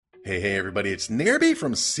Hey, everybody, it's Nairby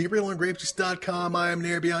from CerealAndGrapeJuice.com. I am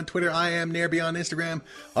Nairby on Twitter. I am Nairby on Instagram.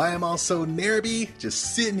 I am also Nairby,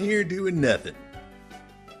 just sitting here doing nothing.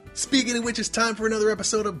 Speaking of which, it's time for another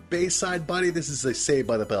episode of Bayside Buddy. This is a Saved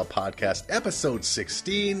by the Bell podcast, episode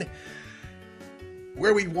 16,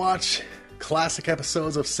 where we watch classic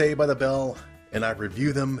episodes of Saved by the Bell, and I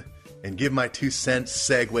review them and give my 2 cents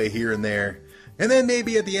segue here and there. And then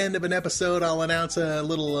maybe at the end of an episode, I'll announce a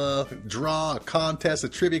little draw, a contest, a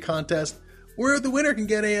trivia contest, where the winner can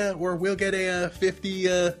get we'll get a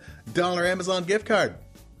 $50 Amazon gift card.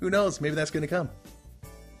 Who knows? Maybe that's going to come.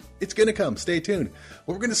 It's going to come. Stay tuned.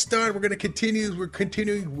 Well, we're going to start. We're going to continue.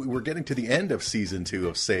 We're getting to the end of season 2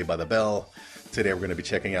 of Saved by the Bell. Today, we're going to be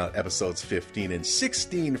checking out episodes 15 and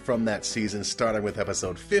 16 from that season, starting with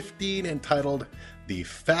episode 15 entitled The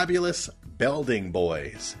Fabulous Belding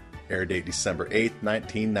Boys. Air date December 8th,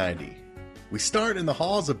 1990. We start in the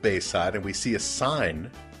halls of Bayside and we see a sign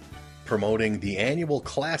promoting the annual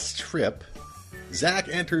class trip. Zach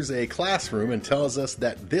enters a classroom and tells us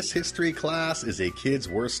that this history class is a kid's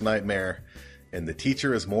worst nightmare and the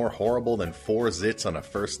teacher is more horrible than 4 zits on a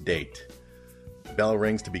first date. The bell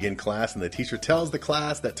rings to begin class and the teacher tells the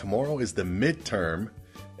class that tomorrow is the midterm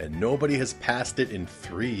and nobody has passed it in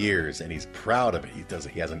 3 years and he's proud of it. He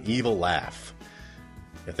has an evil laugh.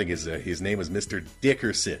 I think his name was Mr.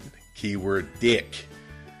 Dickerson. Keyword Dick.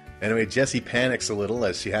 Anyway, Jessie panics a little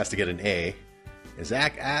as she has to get an A. And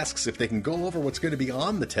Zach asks if they can go over what's going to be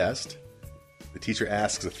on the test. The teacher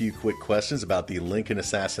asks a few quick questions about the Lincoln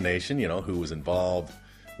assassination, who was involved,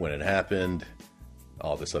 when it happened,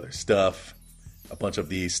 all this other stuff. A bunch of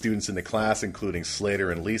the students in the class, including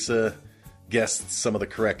Slater and Lisa, guessed some of the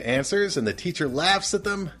correct answers, and the teacher laughs at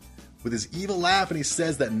them with his evil laugh, and he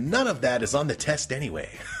says that none of that is on the test anyway.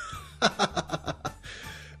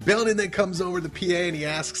 Belding then comes over to the PA and he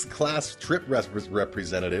asks the class trip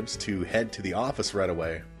representatives to head to the office right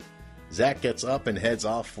away. Zach gets up and heads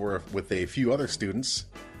off with a few other students,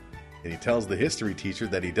 and he tells the history teacher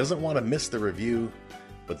that he doesn't want to miss the review,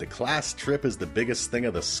 but the class trip is the biggest thing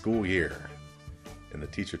of the school year. And the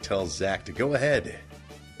teacher tells Zach to go ahead,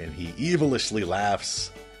 and he evilishly laughs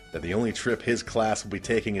that the only trip his class will be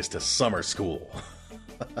taking is to summer school.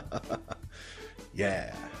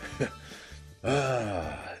 Yeah.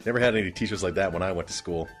 Never had any teachers like that when I went to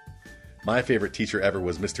school. My favorite teacher ever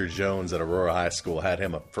was Mr. Jones at Aurora High School. Had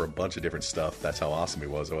him up for a bunch of different stuff. That's how awesome he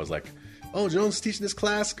was. I was like, oh, Jones is teaching this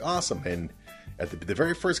class? Awesome. And at the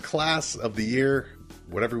very first class of the year,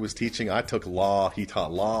 whatever he was teaching, I took law. He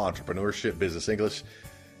taught law, entrepreneurship, business English.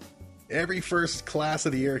 Every first class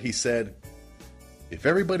of the year, he said, if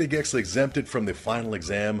everybody gets exempted from the final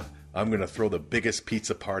exam, I'm going to throw the biggest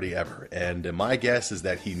pizza party ever. And my guess is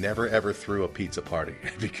that he never ever threw a pizza party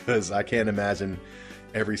because I can't imagine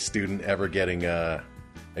every student ever getting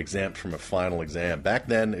exempt from a final exam. Back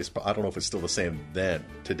then, I don't know if it's still the same then,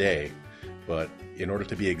 today, but in order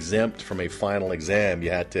to be exempt from a final exam, you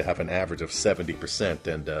had to have an average of 70%.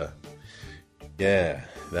 And yeah,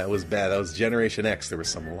 that was bad. That was Generation X. There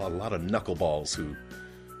was a lot of knuckleballs who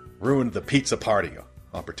ruined the pizza party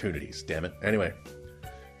opportunities, damn it. Anyway,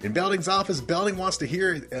 in Belding's office, Belding wants to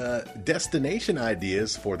hear destination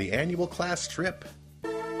ideas for the annual class trip.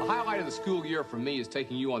 The highlight of the school year for me is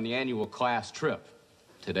taking you on the annual class trip.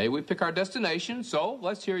 Today we pick our destination, so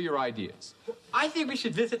let's hear your ideas. I think we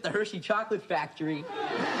should visit the Hershey Chocolate Factory.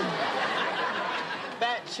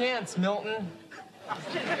 Fat chance, Milton.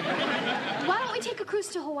 Why don't we take a cruise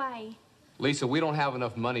to Hawaii? Lisa, we don't have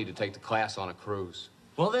enough money to take the class on a cruise.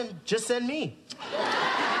 Well, then, just send me.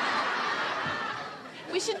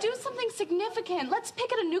 We should do something significant. Let's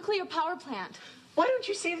pick at a nuclear power plant. Why don't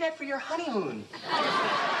you save that for your honeymoon?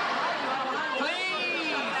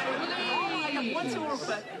 Please.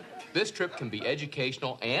 This trip can be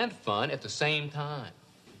educational and fun at the same time.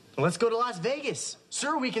 Let's go to Las Vegas.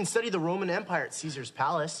 Sir, we can study the Roman Empire at Caesar's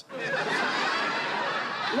Palace.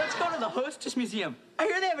 Let's go to the Hostess Museum. I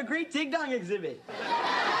hear they have a great ding-dong exhibit.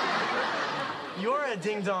 You're a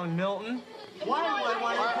ding-dong, Milton. Why do I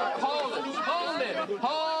want to...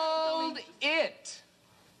 Hold it!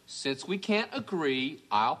 Since we can't agree,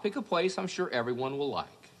 I'll pick a place I'm sure everyone will like.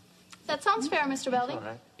 That sounds fair, Mr. Belding. All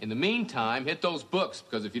right. In the meantime, hit those books,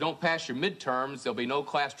 because if you don't pass your midterms, there'll be no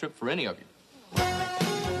class trip for any of you.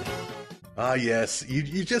 Ah, yes.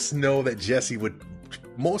 You just know that Jessie would...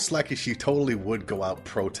 Most likely she totally would go out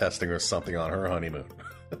protesting or something on her honeymoon.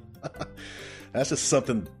 That's just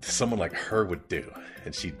something someone like her would do.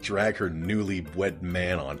 And she'd drag her newly wed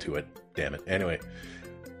man onto it. Damn it. Anyway,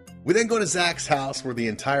 we then go to Zach's house where the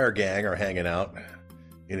entire gang are hanging out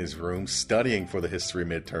in his room studying for the history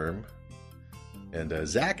midterm. And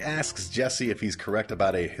Zach asks Jesse if he's correct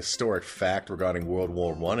about a historic fact regarding World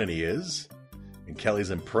War I, and he is. And Kelly's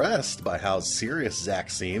impressed by how serious Zach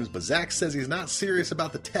seems, but Zach says he's not serious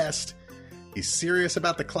about the test. He's serious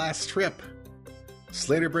about the class trip.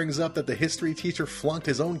 Slater brings up that the history teacher flunked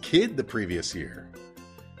his own kid the previous year.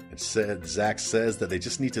 And Zach says that they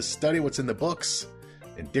just need to study what's in the books,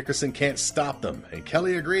 and Dickerson can't stop them, and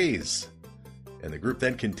Kelly agrees. And the group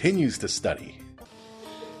then continues to study.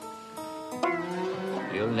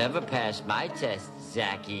 You'll never pass my test,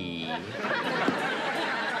 Zachy.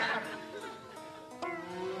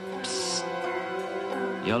 Psst.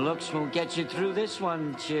 Your looks won't get you through this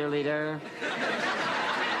one, cheerleader.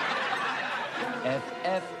 F,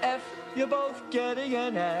 F, F, you're both getting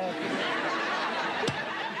an F.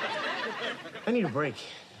 I need a break.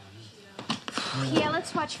 Yeah,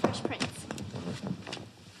 let's watch Fresh Prince.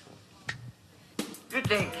 You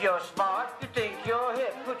think you're smart, you think you're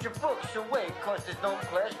hip. Put your books away, 'cause there's no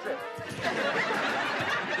class trip.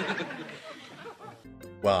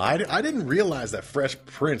 Well, I didn't realize that Fresh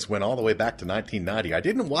Prince went all the way back to 1990. I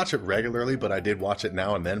didn't watch it regularly, but I did watch it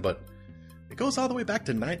now and then. But it goes all the way back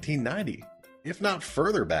to 1990, if not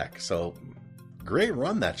further back. So, great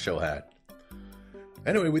run that show had.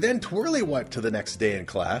 Anyway, we then twirly wipe to the next day in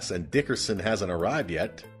class, and Dickerson hasn't arrived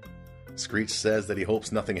yet. Screech says that he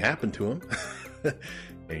hopes nothing happened to him.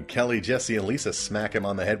 And Kelly, Jesse, and Lisa smack him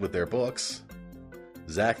on the head with their books.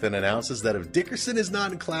 Zach then announces that if Dickerson is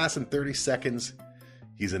not in class in 30 seconds,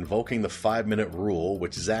 he's invoking the 5-minute rule,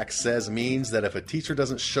 which Zach says means that if a teacher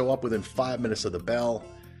doesn't show up within 5 minutes of the bell,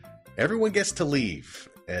 everyone gets to leave.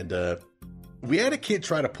 And we had a kid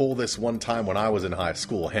try to pull this one time when I was in high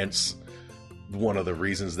school, hence one of the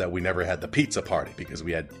reasons that we never had the pizza party, because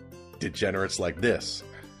we had degenerates like this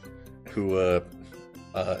who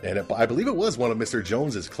I believe it was one of Mr.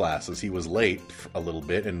 Jones's classes. He was late a little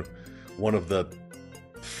bit, and one of the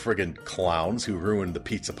friggin' clowns who ruined the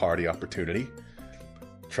pizza party opportunity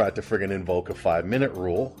tried to friggin' invoke a 5-minute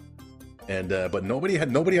rule, and but nobody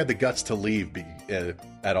had the guts to leave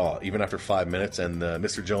at all, even after 5 minutes. And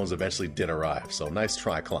Mr. Jones eventually did arrive. So nice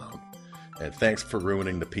try, clown, and thanks for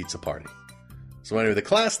ruining the pizza party. So anyway, the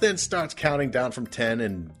class then starts counting down from 10,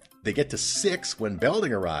 and they get to 6 when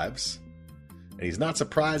Belding arrives. And he's not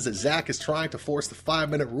surprised that Zach is trying to force the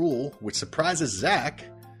 5-minute rule, which surprises Zach,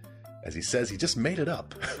 as he says he just made it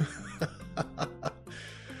up.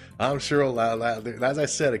 I'm sure, as I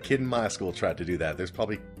said, a kid in my school tried to do that. There's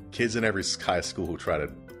probably kids in every high school who try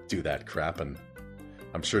to do that crap, and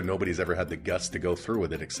I'm sure nobody's ever had the guts to go through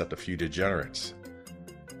with it except a few degenerates.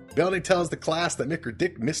 Belding tells the class that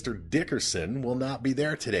Mr. Dickerson will not be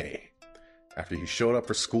there today, after he showed up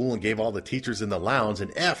for school and gave all the teachers in the lounge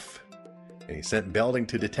an F, and he sent Belding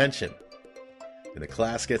to detention. And the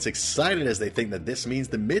class gets excited as they think that this means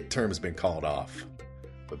the midterm's been called off.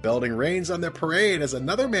 But Belding rains on their parade as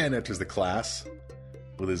another man enters the class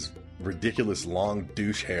with his ridiculous long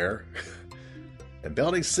douche hair. And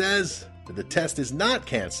Belding says that the test is not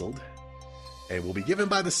canceled and will be given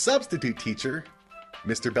by the substitute teacher,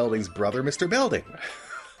 Mr. Belding's brother, Mr. Belding.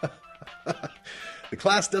 The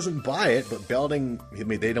class doesn't buy it, but Belding,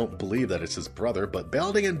 they don't believe that it's his brother, but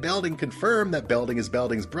Belding and Belding confirm that Belding is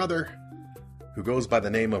Belding's brother, who goes by the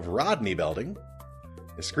name of Rodney Belding.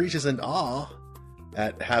 And Screech is in awe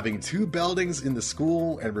at having 2 Beldings in the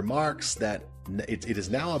school and remarks that it is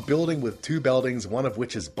now a building with 2 Beldings, one of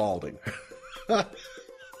which is balding.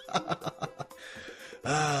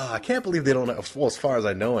 I can't believe they don't have, well, as far as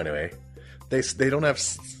I know anyway, they don't have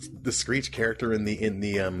the Screech character in the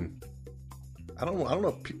I don't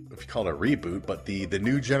know if you call it a reboot, but the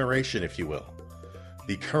new generation, if you will.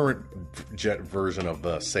 The current version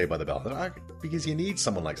of Saved by the Bell. Because you need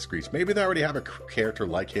someone like Screech. Maybe they already have a character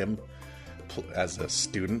like him as a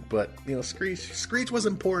student, but, you know, Screech was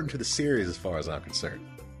important to the series as far as I'm concerned.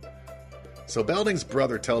 So Belding's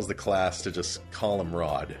brother tells the class to just call him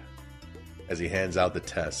Rod as he hands out the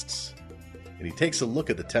tests. And he takes a look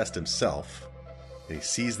at the test himself, and he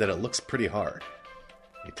sees that it looks pretty hard.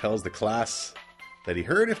 He tells the class that he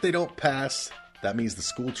heard if they don't pass, that means the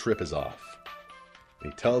school trip is off.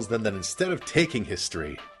 And he tells them that instead of taking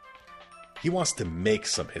history, he wants to make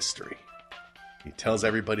some history. He tells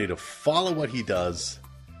everybody to follow what he does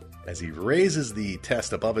as he raises the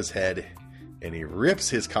test above his head and he rips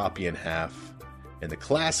his copy in half. And the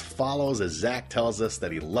class follows as Zach tells us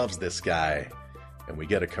that he loves this guy, and we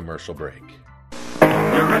get a commercial break.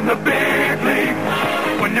 You're in the big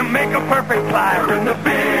league when you make a perfect play. You're in the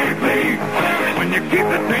big league when you keep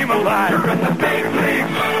the team alive. You're in the big league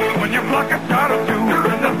when you block a shot or two.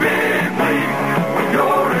 You're in the big league when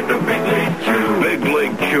you're in the big league chew. Big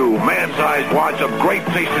league chew, man-sized wide pods of great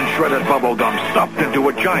tasting shredded bubble gum stuffed into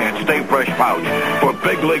a giant Stay Fresh pouch. For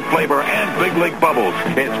big league flavor and big league bubbles,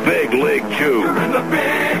 it's Big League Chew. You're in the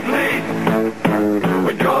big league.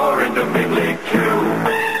 When you're in the Big League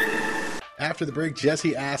Chew. After the break,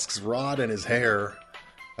 Jesse asks Rod and his hair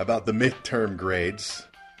about the midterm grades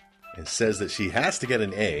and says that she has to get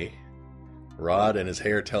an A. Rod and his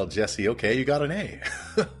hair tell Jesse, okay, you got an A.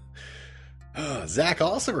 Zach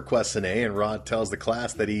also requests an A, and Rod tells the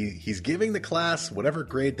class that he's giving the class whatever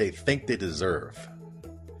grade they think they deserve.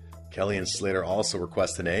 Kelly and Slater also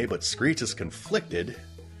request an A, but Screech is conflicted,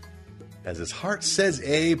 as his heart says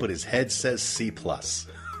A, but his head says C+.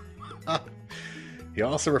 He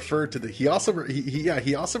also referred to the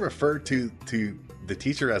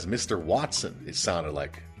teacher as Mr. Watson. It sounded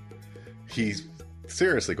like.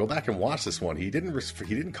 Seriously, go back and watch this one. He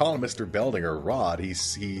didn't call him Mr. Belding or Rod.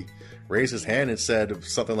 He raised his hand and said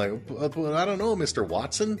something like, well, I don't know, Mr.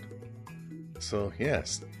 Watson. So,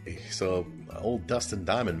 yes. So, old Dustin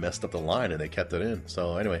Diamond messed up the line and they kept it in.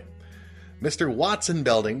 So, anyway. Mr. Watson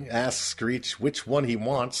Belding asks Screech which one he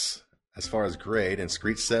wants as far as grade, and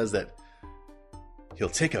Screech says that he'll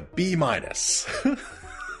take a B-.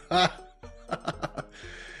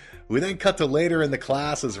 We then cut to later in the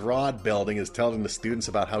class as Rod Belding is telling the students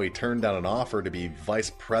about how he turned down an offer to be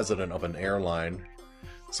vice president of an airline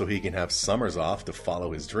so he can have summers off to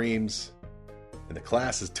follow his dreams. And the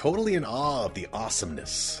class is totally in awe of the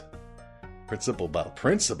awesomeness. Principal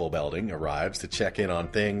Belding arrives to check in on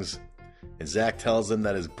things, and Zach tells him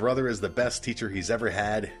that his brother is the best teacher he's ever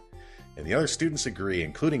had, and the other students agree,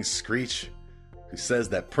 including Screech, who says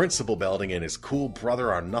that Principal Belding and his cool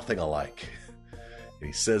brother are nothing alike.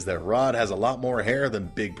 He says that Rod has a lot more hair than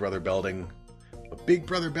Big Brother Belding, but Big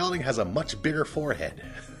Brother Belding has a much bigger forehead.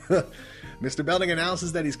 Mr. Belding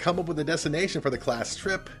announces that he's come up with a destination for the class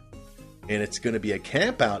trip, and it's going to be a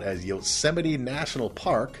camp out at Yosemite National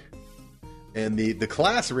Park. And the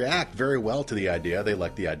class react very well to the idea. They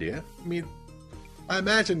like the idea. I mean, I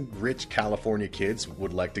imagine rich California kids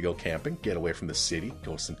would like to go camping, get away from the city,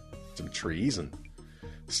 go some trees, and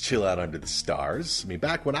just chill out under the stars. I mean,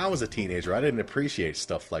 back when I was a teenager, I didn't appreciate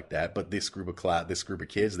stuff like that, but this group of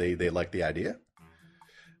kids, they like the idea.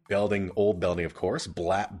 Old Belding, of course,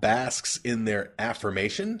 basks in their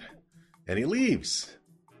affirmation, and he leaves.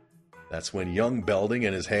 That's when young Belding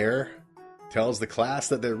and his hair tells the class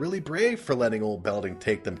that they're really brave for letting old Belding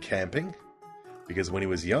take them camping, because when he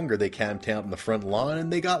was younger, they camped out in the front lawn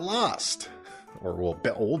and they got lost. Or, well,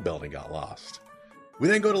 old Belding got lost. We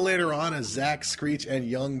then go to later on as Zach, Screech, and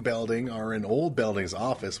young Belding are in old Belding's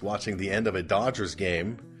office watching the end of a Dodgers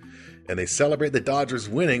game, and they celebrate the Dodgers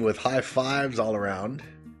winning with high fives all around.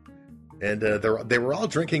 And they were all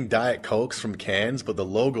drinking Diet Cokes from cans, but the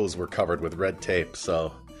logos were covered with red tape.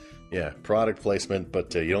 So, yeah, product placement,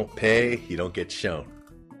 but you don't pay, you don't get shown.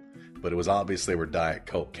 But it was obvious they were Diet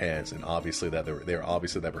Coke cans, and obviously that they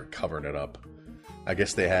were covering it up. I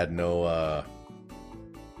guess they had no.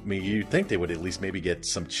 I mean, you'd think they would at least maybe get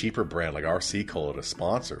some cheaper brand like RC Cola to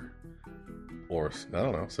sponsor, or I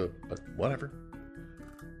don't know. So, but whatever.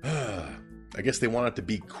 I guess they want it to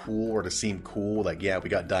be cool or to seem cool. Like, yeah, we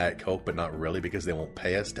got Diet Coke, but not really because they won't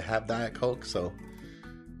pay us to have Diet Coke. So,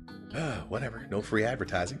 whatever. No free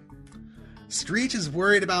advertising. Screech is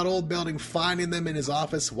worried about old Belding finding them in his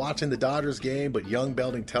office watching the Dodgers game, but young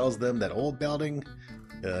Belding tells them that old Belding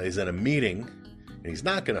is in a meeting and he's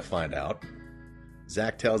not going to find out.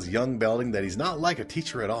 Zach tells young Belding that he's not like a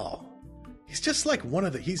teacher at all. He's just one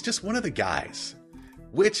of the guys.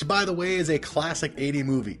 Which, by the way, is a classic 80s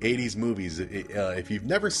movies. If you've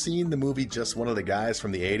never seen the movie Just One of the Guys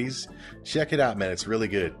from the 80s, check it out, man. It's really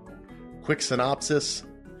good. Quick synopsis.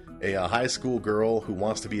 A high school girl who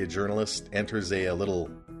wants to be a journalist enters an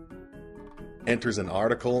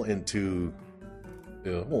article into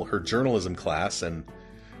her journalism class, and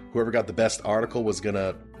whoever got the best article was going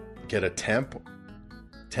to get a tempship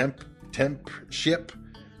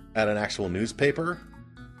at an actual newspaper.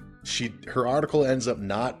 Her article ends up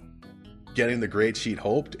not getting the grade she'd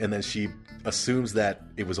hoped, and then she assumes that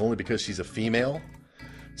it was only because she's a female.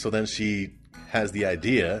 So then she has the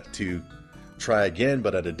idea to try again,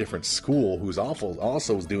 but at a different school, who's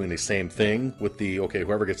also is doing the same thing with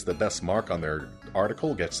whoever gets the best mark on their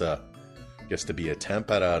article gets to be a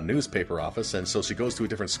temp at a newspaper office. And so she goes to a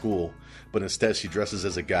different school, but instead she dresses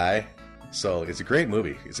as a guy. So it's a great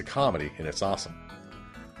movie. It's a comedy, and it's awesome.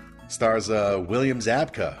 Stars William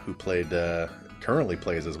Zabka, who currently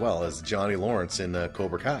plays as well as Johnny Lawrence in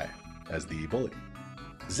Cobra Kai as the bully.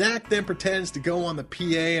 Zach then pretends to go on the PA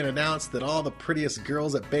and announce that all the prettiest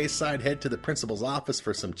girls at Bayside head to the principal's office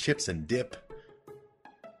for some chips and dip.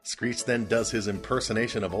 Screech then does his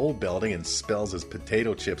impersonation of Old Belding and spills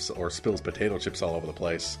potato chips all over the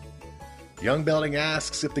place. Young Belding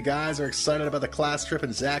asks if the guys are excited about the class trip,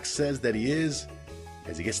 and Zach says that he is,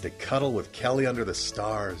 as he gets to cuddle with Kelly under the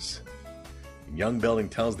stars. And Young Belding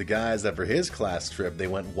tells the guys that for his class trip they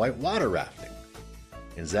went whitewater rafting.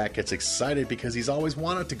 And Zach gets excited because he's always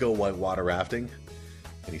wanted to go whitewater rafting,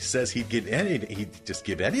 and he says he'd just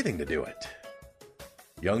give anything to do it.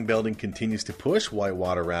 Young Belding continues to push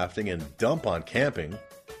whitewater rafting and dump on camping.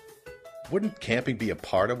 Wouldn't camping be a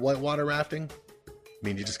part of whitewater rafting? I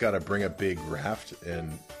mean, you just gotta bring a big raft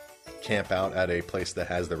and camp out at a place that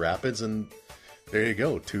has the rapids, and there you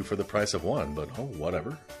go, 2 for the price of 1. But oh,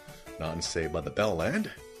 whatever. Not in Saved by the Bell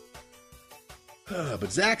land.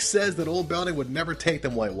 But Zach says that Old Belding would never take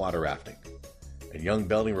them whitewater rafting. And Young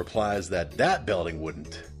Belding replies that Belding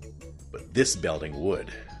wouldn't, but this Belding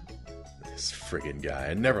would. This friggin' guy.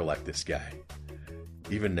 I never liked this guy.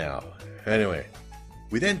 Even now. Anyway,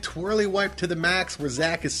 we then twirly wipe to the max where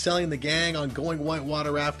Zach is selling the gang on going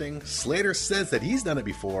whitewater rafting. Slater says that he's done it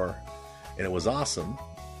before, and it was awesome.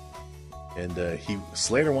 And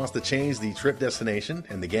Slater wants to change the trip destination,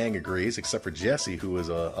 and the gang agrees, except for Jesse, who is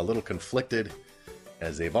a little conflicted,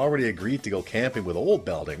 as they've already agreed to go camping with Old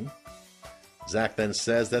Belding. Zach then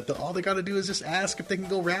says that all they gotta do is just ask if they can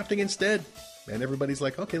go rafting instead. And everybody's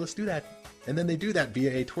like, okay, let's do that. And then they do that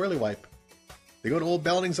via a twirly wipe. They go to Old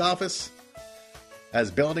Belding's office, as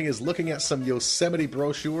Belding is looking at some Yosemite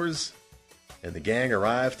brochures, and the gang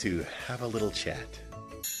arrive to have a little chat.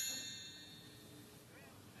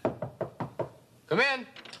 Come in.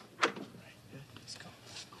 Let's go.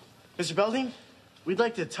 Mr. Belding, we'd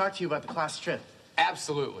like to talk to you about the class trip.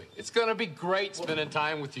 Absolutely. It's gonna be great spending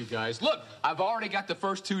time with you guys. Look, I've already got the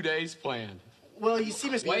first 2 days planned. Well, you see,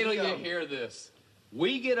 Mr. Wait till you hear this.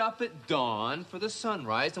 We get up at dawn for the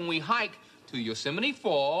sunrise, and we hike to Yosemite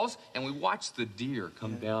Falls, and we watch the deer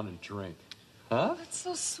come down and drink. Huh? That's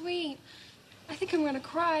so sweet. I think I'm gonna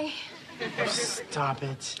cry. Stop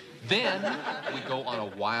it. Then we go on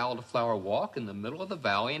a wildflower walk in the middle of the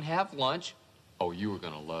valley and have lunch. Oh, you are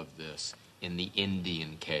gonna love this. In the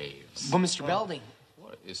Indian caves. Well, Mr. Belding.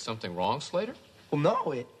 What, is something wrong, Slater? Well,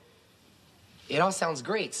 no, it all sounds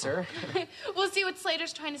great, sir. Well, see, what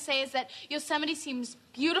Slater's trying to say is that Yosemite seems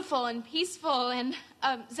beautiful and peaceful, and,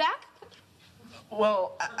 Zach?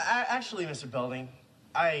 Well, actually, Mr. Belding,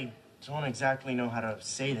 I don't exactly know how to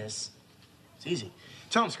say this. It's easy.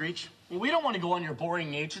 Tell him, Screech. We don't want to go on your boring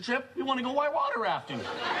nature trip. We want to go whitewater rafting.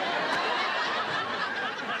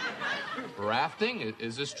 Rafting?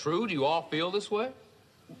 Is this true? Do you all feel this way?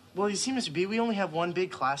 Well, you see, Mr. B, we only have one big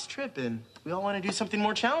class trip, and we all want to do something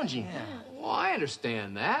more challenging. Yeah. Well, I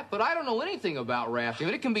understand that, but I don't know anything about rafting,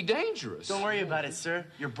 and it can be dangerous. Don't worry about it, sir.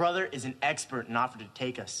 Your brother is an expert and offered to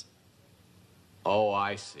take us. Oh,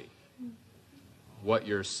 I see. What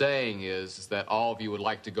you're saying is that all of you would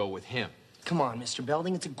like to go with him. Come on, Mr.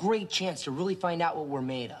 Belding. It's a great chance to really find out what we're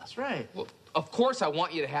made of. That's right. Well, of course, I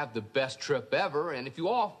want you to have the best trip ever, and if you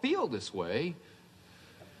all feel this way...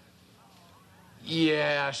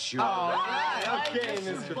 Yeah, sure. All right. Okay,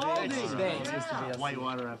 Mr. Belding. Thanks, Mr. B.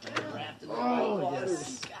 Whitewater rafting. Oh,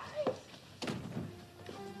 yes.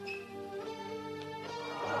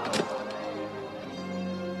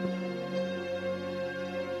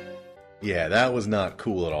 Yeah, that was not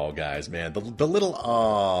cool at all, guys, man. The little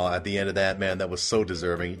aw at the end of that, man, that was so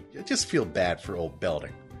deserving. I just feel bad for Old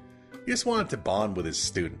Belding. He just wanted to bond with his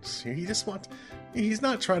students. He's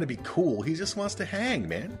not trying to be cool. He just wants to hang,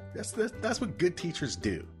 man. That's what good teachers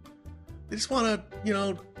do. They just want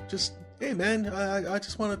to, hey, man, I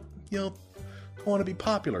just want to, I want to be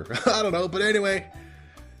popular. I don't know, but anyway.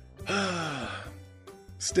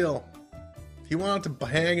 Still, he wanted to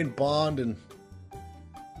hang and bond, and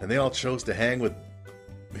they all chose to hang with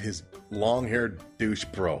his long-haired douche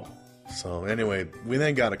bro. So anyway, we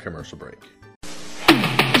then got a commercial break.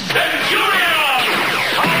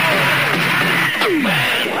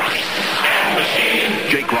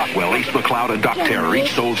 Jake Rockwell, Ace McCloud, and Doc Terror,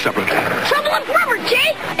 each sold separately. Trouble up rubber,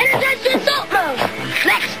 Jake! Energize the assault mode!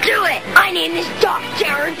 Let's do it! I name this Doc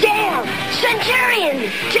Terror down!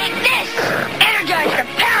 Centurion! Take this! Energize the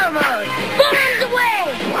power mode! Bombs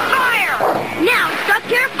away! Fire! Now it's Doc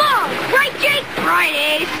Terror fall! Right, Jake? Right,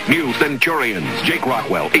 Ace? New Centurions, Jake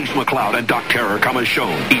Rockwell, Ace McCloud, and Doc Terror come as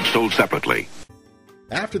shown, each sold separately.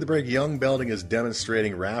 After the break, Young Belding is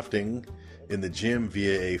demonstrating rafting in the gym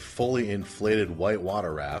via a fully inflated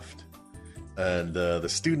whitewater raft. And the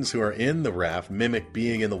students who are in the raft mimic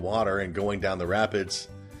being in the water and going down the rapids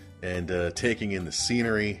and taking in the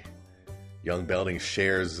scenery. Young Belding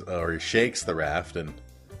shakes the raft and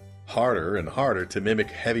harder to mimic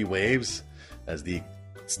heavy waves as the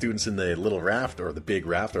students in the little raft, or the big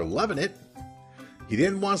raft, are loving it. He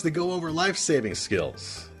then wants to go over life-saving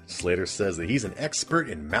skills. Slater says that he's an expert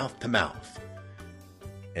in mouth-to-mouth.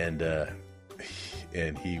 And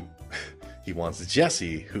he wants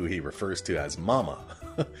Jessie, who he refers to as Mama,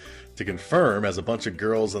 to confirm as a bunch of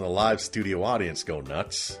girls in the live studio audience go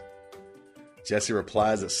nuts. Jessie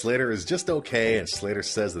replies that Slater is just okay, and Slater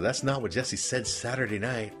says that that's not what Jessie said Saturday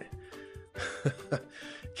night.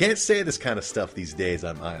 Can't say this kind of stuff these days,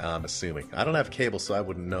 I'm assuming. I don't have cable, so I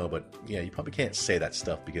wouldn't know, but yeah, you probably can't say that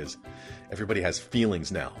stuff because everybody has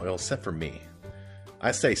feelings now, well, except for me.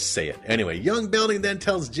 I say it. Anyway, Young Belding then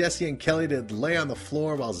tells Jessie and Kelly to lay on the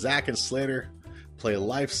floor while Zach and Slater play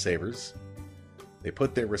lifesavers. They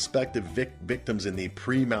put their respective victims in the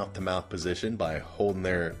pre-mouth-to-mouth position by holding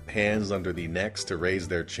their hands under the necks to raise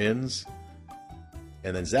their chins.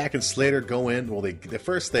 And then Zach and Slater go in. Well, they go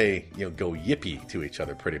yippee to each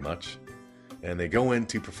other pretty much, and they go in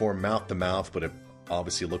to perform mouth to mouth. But it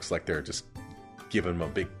obviously looks like they're just giving them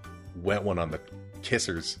a big wet one on the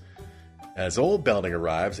kissers. As Old Belding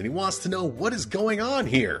arrives, and he wants to know what is going on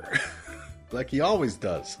here, like he always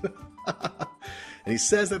does. And he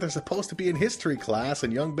says that they're supposed to be in history class,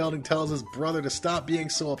 and Young Belding tells his brother to stop being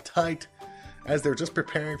so uptight, as they're just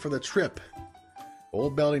preparing for the trip.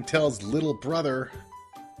 Old Belding tells little brother.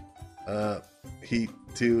 He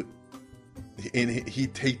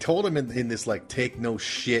told him in this like take no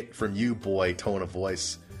shit from you boy tone of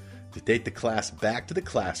voice to take the class back to the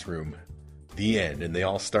classroom. The end. And they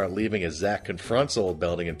all start leaving as Zach confronts Old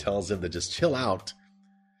Belding and tells him to just chill out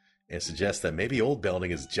and suggests that maybe Old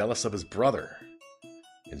Belding is jealous of his brother.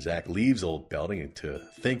 And Zach leaves Old Belding to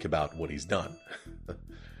think about what he's done. And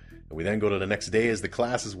we then go to the next day as the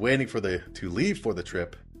class is waiting to leave for the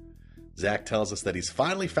trip. Zach tells us that he's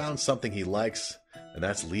finally found something he likes, and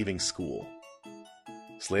that's leaving school.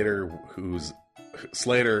 Slater, who's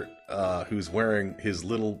wearing his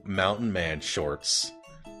little mountain man shorts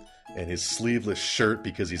and his sleeveless shirt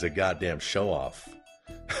because he's a goddamn show-off,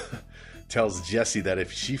 tells Jessie that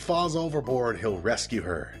if she falls overboard, he'll rescue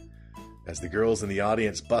her, as the girls in the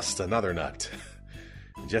audience bust another nut.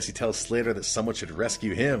 Jessie tells Slater that someone should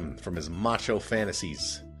rescue him from his macho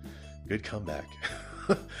fantasies. Good comeback.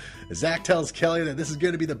 Zach tells Kelly that this is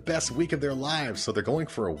going to be the best week of their lives, so they're going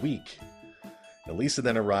for a week. Elisa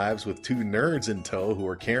then arrives with two nerds in tow who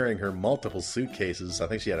are carrying her multiple suitcases. I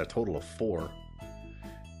think she had a total of 4.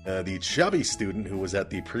 The chubby student who was at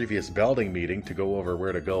the previous Belding meeting to go over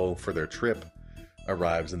where to go for their trip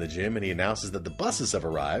arrives in the gym, and he announces that the buses have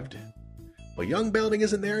arrived, but young Belding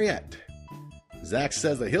isn't there yet. Zach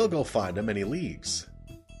says that he'll go find him, and he leaves.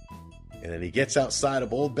 And then he gets outside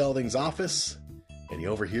of Old Belding's office, and he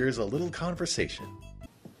overhears a little conversation.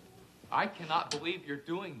 I cannot believe you're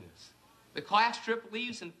doing this. The class trip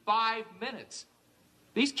leaves in 5 minutes.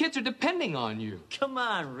 These kids are depending on you. Come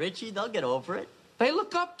on, Richie, they'll get over it. They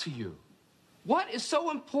look up to you. What is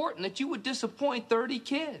so important that you would disappoint 30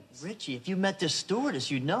 kids? Richie, if you met this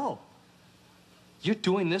stewardess, you'd know. You're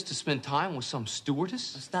doing this to spend time with some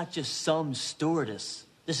stewardess? It's not just some stewardess.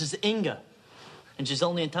 This is Inga, and she's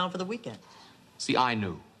only in town for the weekend. See, I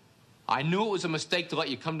knew it was a mistake to let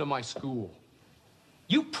you come to my school.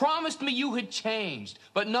 You promised me you had changed,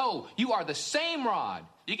 but no, you are the same Rod.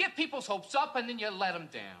 You get people's hopes up and then you let them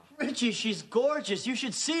down. Richie, she's gorgeous. You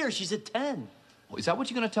should see her. She's a 10. Well, is that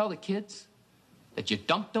what you're going to tell the kids? That you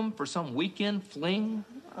dumped them for some weekend fling?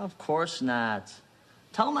 Of course not.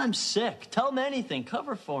 Tell them I'm sick. Tell them anything.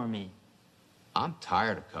 Cover for me. I'm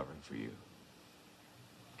tired of covering for you.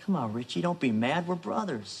 Come on, Richie. Don't be mad. We're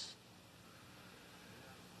brothers.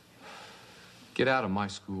 Get out of my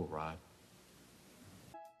school, Rod.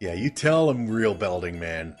 Yeah, you tell him, real Belding,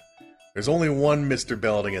 man. There's only one Mr.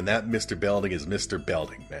 Belding, and that Mr. Belding is Mr.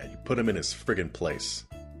 Belding, man. You put him in his friggin' place.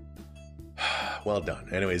 Well done.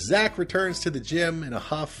 Anyway, Zach returns to the gym in a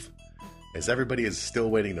huff as everybody is still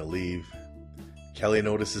waiting to leave. Kelly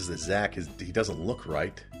notices that Zach he doesn't look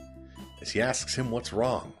right, and she asks him what's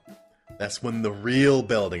wrong. That's when the real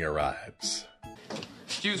Belding arrives.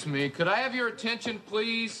 Excuse me, could I have your attention,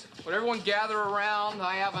 please? Would everyone gather around?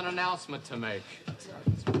 I have an announcement to make.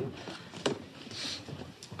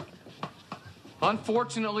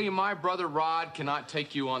 Unfortunately, my brother Rod cannot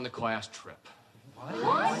take you on the class trip.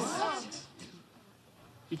 What?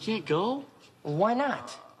 You can't go? Why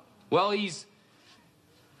not? Well, he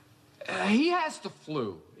has the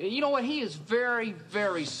flu. You know what? He is very,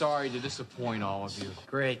 very sorry to disappoint all of you.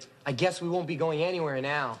 Great. I guess we won't be going anywhere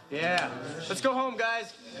now. Yeah. Let's go home,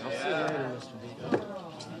 guys. I'll see you later, Mr.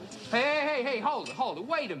 B. Hey, hold it.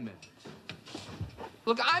 Wait a minute.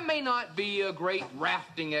 Look, I may not be a great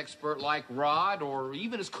rafting expert like Rod or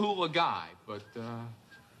even as cool a guy, but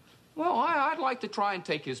Well, I'd like to try and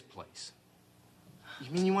take his place. You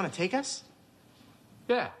mean you want to take us?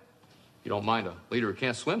 Yeah. You don't mind a leader who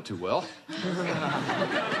can't swim too well.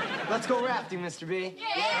 Let's go rafting, Mr. B.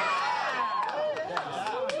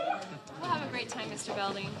 We'll have a great time, Mr.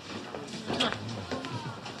 Belding.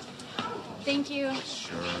 Thank you.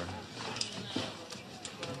 Sure.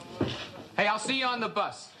 Hey, I'll see you on the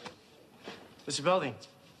bus. Mr. Belding,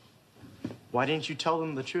 why didn't you tell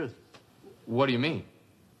them the truth? What do you mean?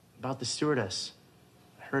 About the stewardess.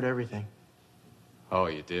 I heard everything. Oh,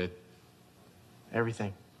 you did?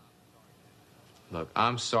 Everything. Look,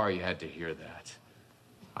 I'm sorry you had to hear that.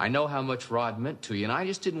 I know how much Rod meant to you, and I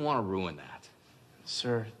just didn't want to ruin that.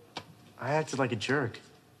 Sir, I acted like a jerk.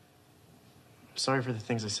 I'm sorry for the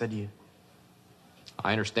things I said to you.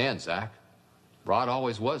 I understand, Zach. Rod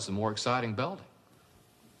always was the more exciting Belding.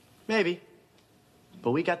 Maybe.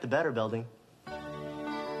 But we got the better Belding.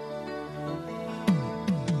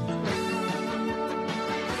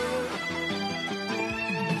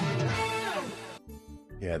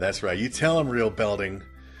 Yeah, that's right. You tell him, real Belding.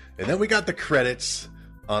 And then we got the credits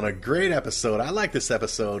on a great episode. I like this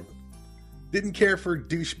episode. Didn't care for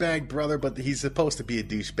douchebag brother, but he's supposed to be a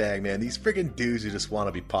douchebag, man. These friggin' dudes who just want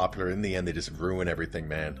to be popular, in the end, they just ruin everything,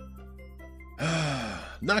 man.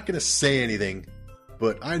 Not gonna say anything,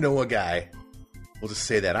 but I know a guy. We'll just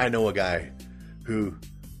say that. I know a guy who,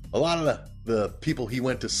 a lot of the people he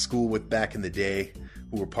went to school with back in the day,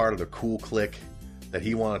 who were part of the cool clique that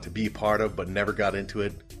he wanted to be part of but never got into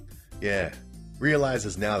it, yeah,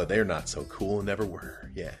 realizes now that they're not so cool and never were.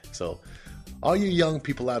 Yeah, so all you young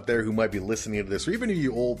people out there who might be listening to this, or even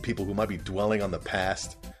you old people who might be dwelling on the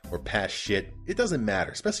past or past shit, it doesn't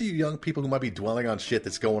matter. Especially you young people who might be dwelling on shit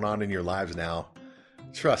that's going on in your lives now.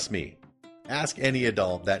 Trust me, ask any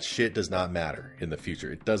adult, that shit does not matter in the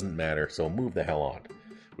future. It doesn't matter, so move the hell on.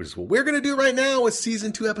 Which is what we're going to do right now with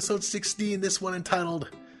Season 2, Episode 16, this one entitled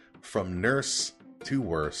From Nurse to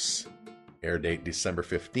Worse. Air date December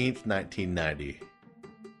 15th, 1990.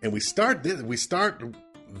 And we start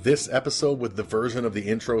this episode with the version of the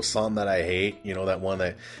intro song that I hate. You know, that one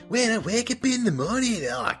that, when I wake up in the morning,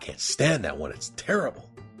 oh, I can't stand that one. It's terrible.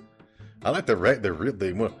 I like the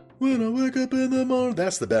one, when I wake up in the morning.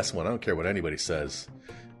 That's the best one. I don't care what anybody says.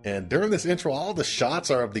 And during this intro, all the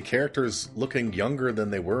shots are of the characters looking younger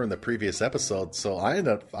than they were in the previous episode. So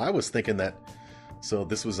I was thinking that, so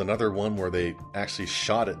this was another one where they actually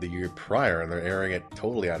shot it the year prior and they're airing it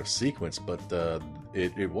totally out of sequence, but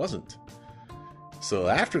it wasn't. So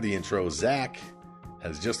after the intro, Zach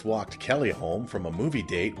has just walked Kelly home from a movie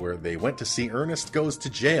date where they went to see Ernest Goes to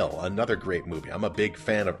Jail, another great movie. I'm a big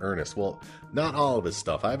fan of Ernest. Well, not all of his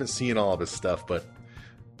stuff. I haven't seen all of his stuff, but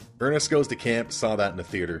Ernest Goes to Camp, saw that in the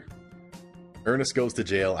theater. Ernest Goes to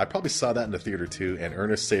Jail, I probably saw that in the theater too, and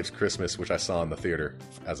Ernest Saves Christmas, which I saw in the theater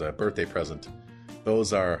as a birthday present.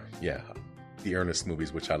 Those are, yeah, the Ernest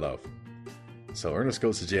movies, which I love. So Ernest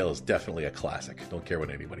Goes to Jail is definitely a classic. Don't care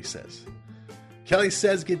what anybody says. Kelly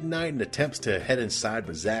says goodnight and attempts to head inside,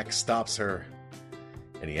 but Zach stops her,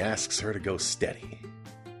 and he asks her to go steady.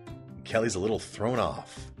 And Kelly's a little thrown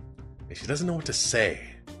off, and she doesn't know what to say,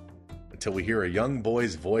 until we hear a young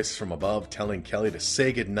boy's voice from above telling Kelly to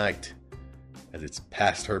say goodnight, as it's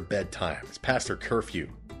past her bedtime. It's past her curfew.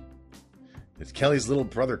 It's Kelly's little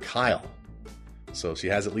brother, Kyle. So she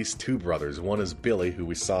has at least two brothers. One is Billy, who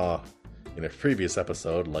we saw in a previous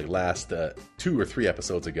episode, like last 2 or 3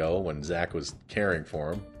 episodes ago, when Zach was caring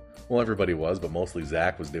for him. Well, everybody was, but mostly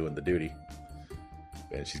Zach was doing the duty.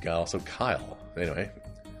 And she's got also Kyle. Anyway,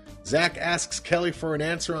 Zach asks Kelly for an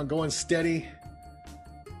answer on going steady,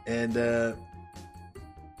 and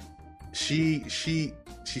she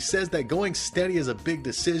says that going steady is a big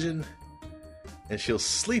decision, and she'll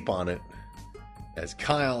sleep on it, as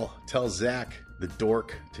Kyle tells Zach, the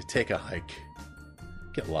dork, to take a hike.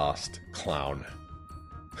 Get lost, clown.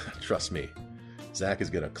 Trust me, Zach is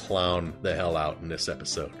going to clown the hell out in this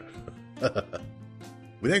episode.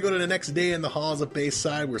 We then go to the next day in the halls of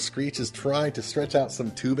Bayside, where Screech is trying to stretch out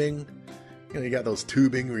some tubing. You know, you got those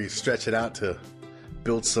tubing where you stretch it out to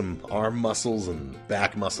build some arm muscles and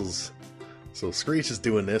back muscles. So Screech is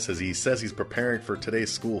doing this as he says he's preparing for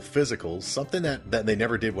today's school physicals, something that they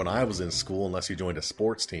never did when I was in school unless you joined a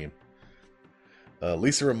sports team.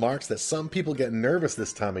 Lisa remarks that some people get nervous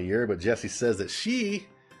this time of year, but Jessie says that she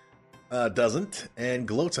doesn't, and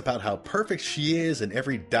gloats about how perfect she is in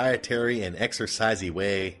every dietary and exercisey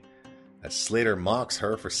way, as Slater mocks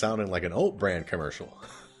her for sounding like an Oat brand commercial.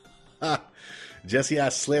 Jessie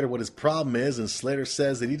asks Slater what his problem is, and Slater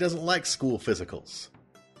says that he doesn't like school physicals,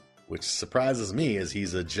 which surprises me as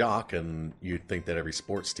he's a jock, and you'd think that every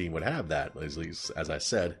sports team would have that, at least, as I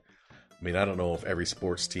said. I mean, I don't know if every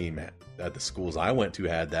sports team at the schools I went to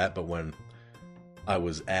had that, but when I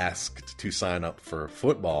was asked to sign up for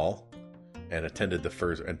football and attended the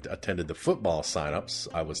football signups,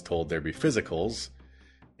 I was told there'd be physicals,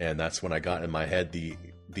 and that's when I got in my head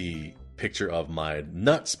the picture of my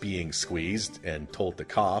nuts being squeezed and told to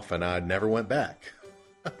cough, and I never went back.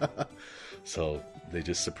 So they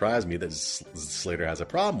just surprised me that Slater has a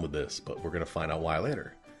problem with this, but we're going to find out why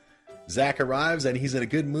later. Zach arrives, and he's in a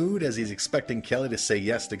good mood as he's expecting Kelly to say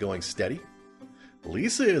yes to going steady.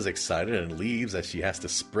 Lisa is excited and leaves as she has to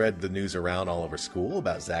spread the news around all over school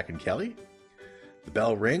about Zach and Kelly. The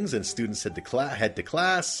bell rings and students head to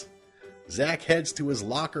class. Zach heads to his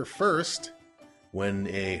locker first when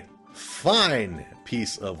a fine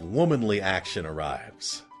piece of womanly action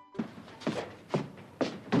arrives.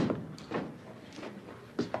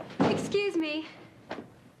 Excuse me.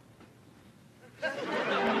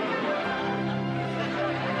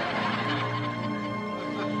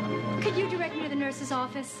 Could you direct me to the nurse's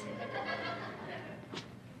office?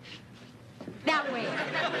 That way.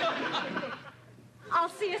 I'll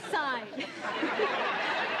see a sign.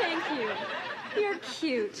 Thank you. You're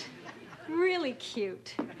cute. Really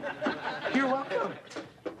cute. You're welcome.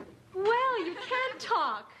 Well, you can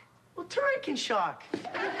talk. Well, Turi can shock.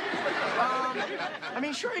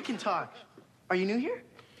 Sure I can talk. Are you new here?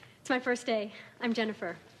 It's my first day. I'm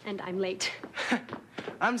Jennifer, and I'm late.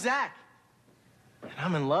 I'm Zach, and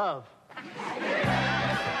I'm in love.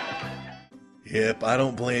 Yep, I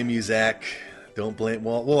don't blame you, Zach. Don't blame...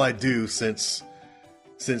 Well, I do, since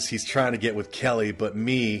he's trying to get with Kelly, but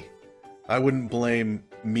me, I wouldn't blame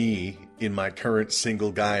me in my current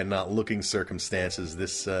single guy and not looking circumstances.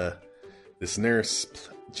 This nurse,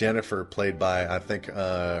 Jennifer, played by, I think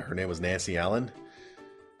her name was Nancy Allen.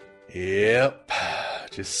 Yep,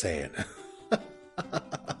 just saying.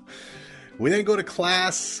 We then go to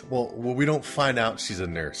class. Well, we don't find out she's a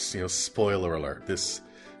nurse. You know, spoiler alert. This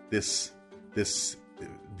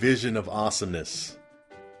vision of awesomeness.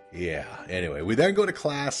 Yeah. Anyway, we then go to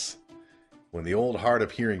class when the old hard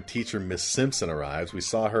of hearing teacher, Miss Simpson, arrives. We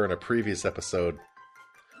saw her in a previous episode,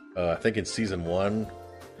 I think in season 1,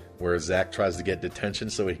 where Zach tries to get detention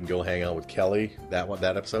so he can go hang out with Kelly. That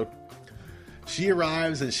episode. She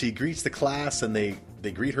arrives and she greets the class, and they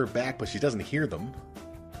greet her back, but she doesn't hear them.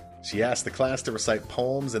 She asks the class to recite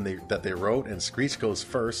poems that they wrote, and Screech goes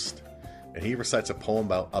first, and he recites a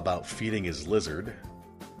poem about feeding his lizard.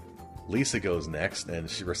 Lisa goes next, and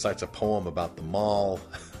she recites a poem about the mall.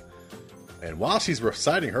 And while she's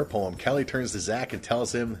reciting her poem, Kelly turns to Zach and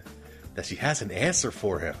tells him that she has an answer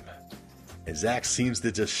for him. And Zach seems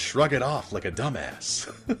to just shrug it off like a dumbass.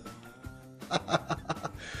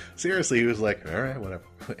 Seriously, he was like, all right, whatever.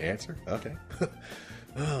 Answer? Okay.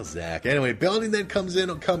 Oh, Zach. Anyway, Belding then comes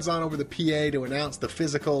on over the PA to announce the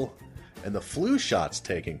physical and the flu shots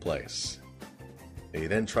taking place. He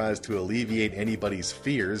then tries to alleviate anybody's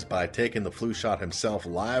fears by taking the flu shot himself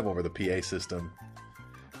live over the PA system.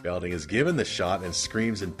 Belding is given the shot and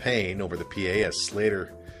screams in pain over the PA as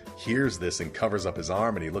Slater hears this and covers up his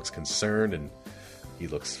arm, and he looks concerned and he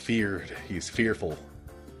looks feared. He's fearful.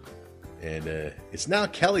 And it's now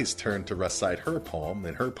Kelly's turn to recite her poem,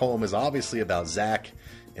 and her poem is obviously about Zach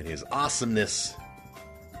and his awesomeness,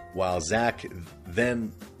 while Zach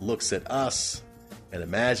then looks at us and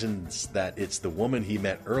imagines that it's the woman he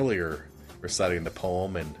met earlier reciting the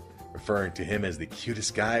poem and referring to him as the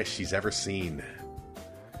cutest guy she's ever seen.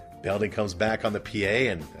 Belding comes back on the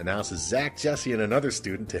PA and announces Zach, Jesse, and another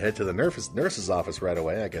student to head to the nurse's office right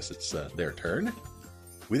away. I guess it's their turn.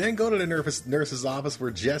 We then go to the nurse's office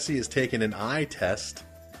where Jesse is taking an eye test,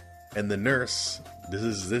 and the nurse,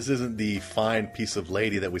 this isn't the fine piece of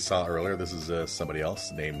lady that we saw earlier. This is somebody else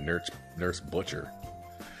named Nurse Butcher.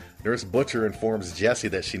 Nurse Butcher informs Jesse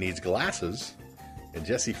that she needs glasses, and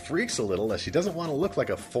Jesse freaks a little as she doesn't want to look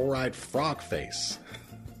like a four-eyed frog face.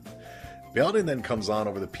 Belding then comes on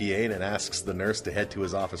over the PA and asks the nurse to head to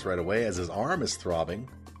his office right away as his arm is throbbing.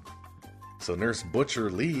 So Nurse Butcher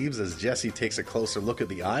leaves as Jesse takes a closer look at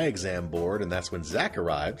the eye exam board, and that's when Zach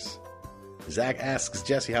arrives. Zach asks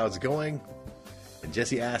Jesse how it's going, and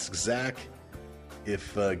Jesse asks Zach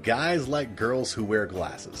if guys like girls who wear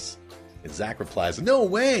glasses. And Zach replies, "No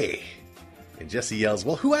way!" And Jesse yells,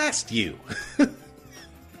 "Well, who asked you?"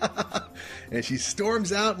 And she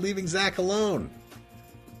storms out, leaving Zach alone.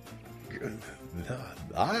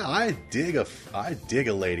 I dig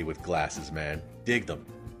a lady with glasses, man. Dig them.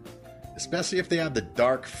 Especially if they have the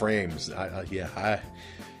dark frames.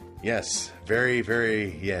 Yes, very,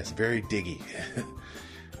 very, yes, very diggy.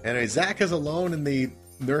 Anyway, Zach is alone in the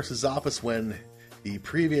nurse's office when the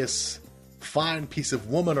previous fine piece of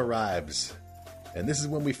woman arrives. And this is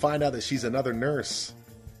when we find out that she's another nurse.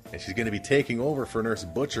 And she's going to be taking over for Nurse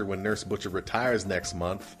Butcher when Nurse Butcher retires next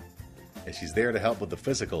month. And she's there to help with the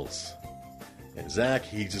physicals. And Zach,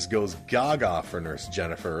 he just goes gaga for Nurse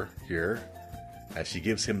Jennifer here, as she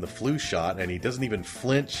gives him the flu shot, and he doesn't even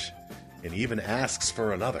flinch, and he even asks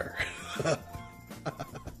for another.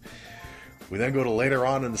 We then go to later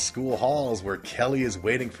on in the school halls where Kelly is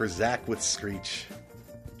waiting for Zach with Screech.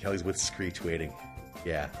 Kelly's with Screech waiting.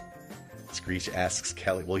 Yeah. Screech asks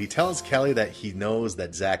Kelly. Well, he tells Kelly that he knows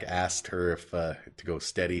that Zach asked her if to go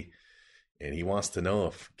steady, and he wants to know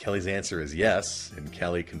if Kelly's answer is yes, and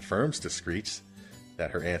Kelly confirms to Screech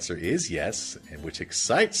that her answer is yes, and which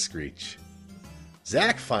excites Screech.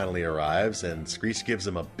 Zach finally arrives, and Screech gives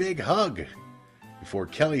him a big hug before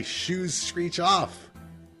Kelly shoos Screech off.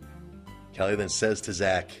 Kelly then says to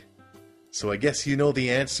Zach, "So I guess you know the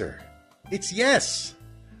answer. It's yes."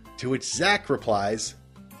 To which Zach replies,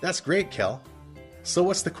 "That's great, Kel. So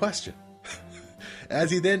what's the question?"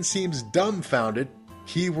 As he then seems dumbfounded,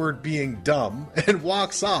 keyword being dumb, and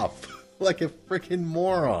walks off like a freaking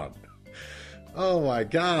moron. Oh my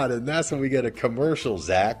god, and that's when we get a commercial,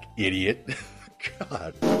 Zach, idiot.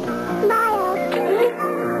 God.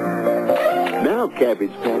 Now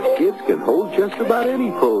Cabbage Patch Kids can hold just about any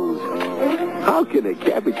pose. How can a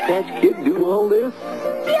Cabbage Patch Kid do all this?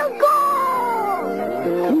 Field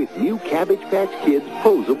goal! With new Cabbage Patch Kids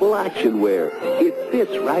posable action wear. It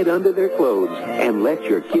fits right under their clothes and lets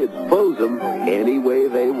your kids pose them any way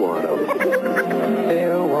they want them.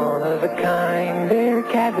 They're one of a kind. They're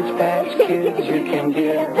Cabbage Patch Kids. You can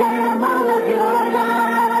give them all of your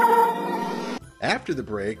love. After the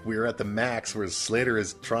break, we are at the Max where Slater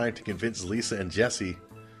is trying to convince Lisa and Jesse,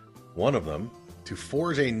 one of them, to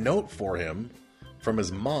forge a note for him from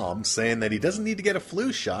his mom saying that he doesn't need to get a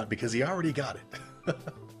flu shot because he already got it.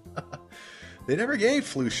 They never gave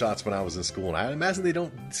flu shots when I was in school, and I imagine they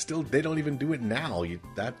don't even do it now. You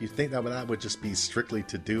think that would just be strictly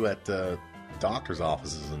to do at doctors'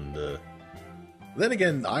 offices, and then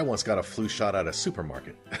again, I once got a flu shot at a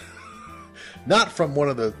supermarket. Not from one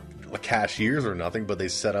of the cashiers or nothing, but they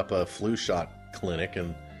set up a flu shot clinic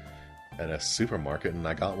at a supermarket, and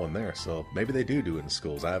I got one there. So maybe they do it in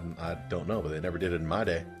schools. I don't know, but they never did it in my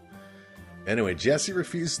day. Anyway, Jesse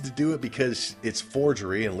refuses to do it because it's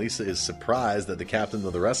forgery, and Lisa is surprised that the captain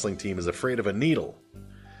of the wrestling team is afraid of a needle.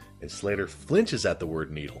 And Slater flinches at the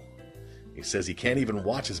word needle. He says he can't even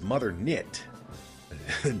watch his mother knit.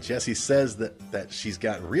 And Jesse says that she's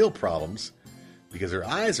got real problems because her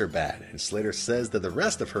eyes are bad, and Slater says that the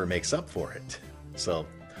rest of her makes up for it. So,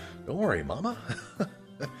 don't worry, Mama.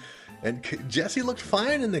 And Jesse looked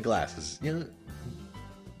fine in the glasses. You know,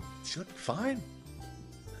 she looked fine.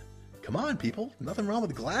 Come on, people. Nothing wrong with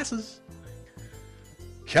the glasses.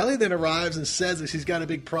 Kelly then arrives and says that she's got a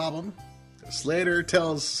big problem. Jesse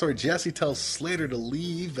tells Slater to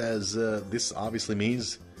leave, as this obviously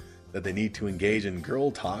means that they need to engage in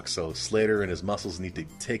girl talk, so Slater and his muscles need to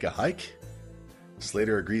take a hike.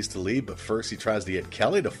 Slater agrees to leave, but first he tries to get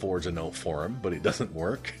Kelly to forge a note for him, but it doesn't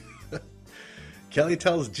work. Kelly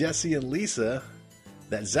tells Jesse and Lisa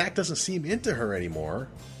that Zach doesn't seem into her anymore,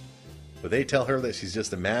 but they tell her that she's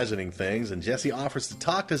just imagining things, and Jesse offers to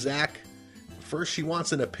talk to Zach. First she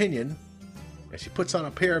wants an opinion, and she puts on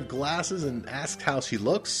a pair of glasses and asks how she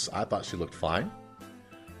looks. I thought she looked fine.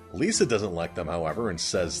 Lisa doesn't like them, however, and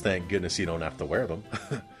says, "Thank goodness you don't have to wear them."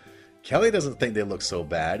 Kelly doesn't think they look so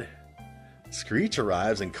bad. Screech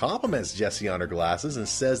arrives and compliments Jesse on her glasses and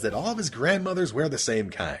says that all of his grandmothers wear the same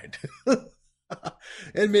kind.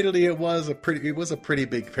 Admittedly, it was a pretty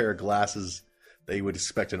big pair of glasses that you would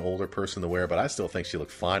expect an older person to wear, but I still think she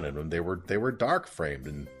looked fine in them. They were dark framed,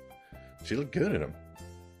 and she looked good in them.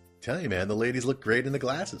 Tell you, man, the ladies look great in the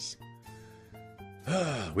glasses.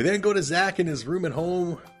 We then go to Zach in his room at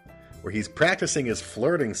home, where he's practicing his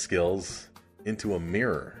flirting skills into a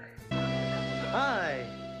mirror. Hi,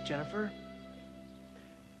 Jennifer.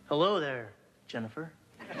 Hello there, Jennifer.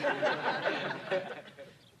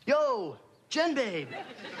 Yo, Jen babe.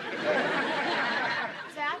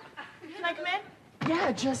 Zach, can I come in?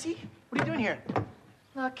 Yeah, Jesse. What are you doing here?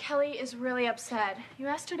 Look, Kelly is really upset. You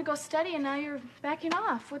asked her to go study, and now you're backing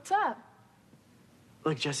off. What's up?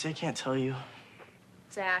 Look, Jesse, I can't tell you.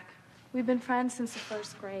 Zach, we've been friends since the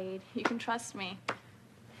first grade. You can trust me.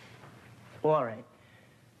 Well, all right.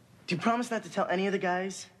 Do you promise not to tell any of the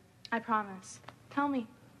guys? I promise. Tell me.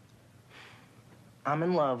 I'm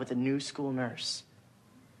in love with a new school nurse.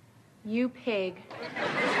 You pig.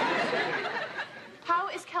 How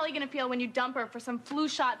is Kelly gonna feel when you dump her for some flu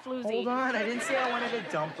shot floozy? Hold on, I didn't say I wanted to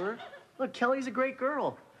dump her. Look, Kelly's a great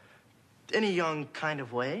girl. In a young kind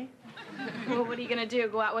of way. Well, what are you gonna do?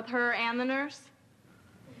 Go out with her and the nurse?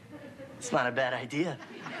 It's not a bad idea.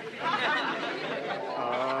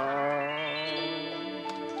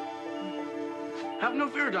 Have no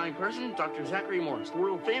fear, dying person. Dr. Zachary Morris, the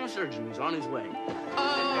world-famous surgeon, is on his way.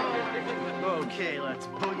 Okay, let's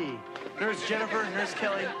boogie. Nurse Jennifer, Nurse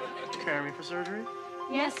Kelly, prepare me for surgery.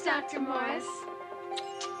 Yes, Dr. Morris.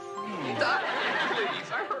 Please,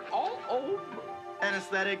 I hurt all over.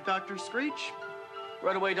 Anesthetic, Dr. Screech.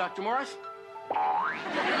 Right away, Dr. Morris.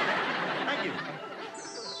 Thank you.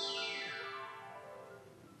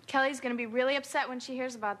 Kelly's gonna be really upset when she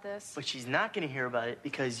hears about this. But she's not going to hear about it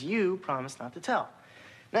because you promised not to tell.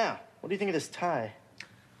 Now, what do you think of this tie?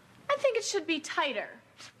 I think it should be tighter.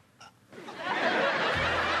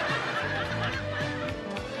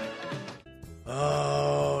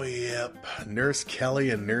 Oh, yep. Nurse Kelly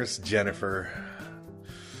and Nurse Jennifer.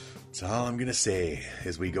 That's all I'm gonna say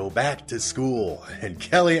as we go back to school. And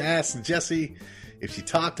Kelly asks Jessie if she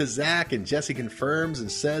talked to Zach, and Jessie confirms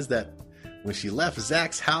and says that when she left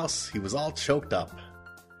Zach's house, he was all choked up.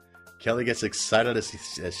 Kelly gets excited as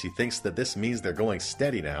she thinks that this means they're going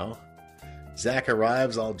steady now. Zach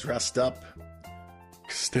arrives all dressed up,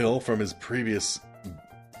 still from his previous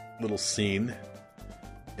little scene,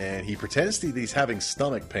 and he pretends that he's having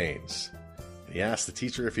stomach pains. He asks the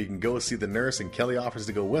teacher if he can go see the nurse, and Kelly offers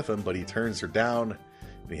to go with him, but he turns her down,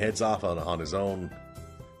 and he heads off on his own.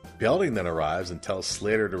 Belding then arrives and tells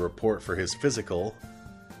Slater to report for his physical,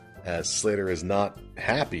 as Slater is not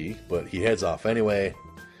happy, but he heads off anyway.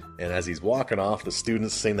 And as he's walking off, the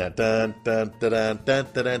students sing that dun dun dun dun dun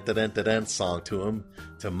dun dun dun dun song to him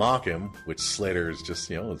to mock him, which Slater is just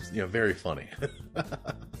very funny.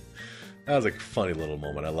 That was a funny little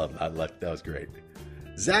moment. I loved it. That was great.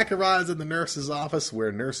 Zach arrives in the nurse's office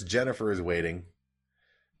where Nurse Jennifer is waiting.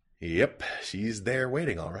 Yep, she's there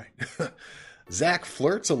waiting, all right. Zach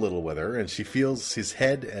flirts a little with her, and she feels his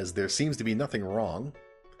head as there seems to be nothing wrong.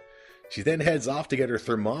 She then heads off to get her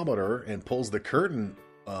thermometer and pulls the curtain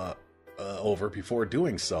over before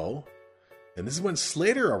doing so. And this is when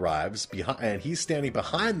Slater arrives, and he's standing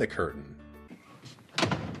behind the curtain.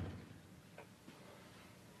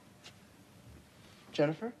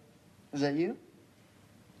 Jennifer, is that you?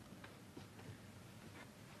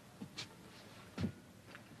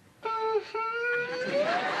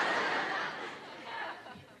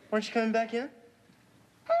 Weren't you coming back in?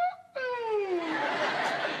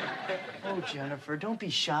 Oh, Jennifer, don't be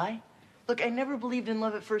shy. Look, I never believed in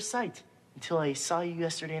love at first sight until I saw you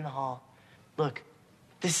yesterday in the hall. Look,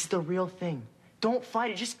 this is the real thing. Don't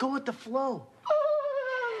fight it. Just go with the flow.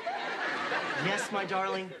 Yes, my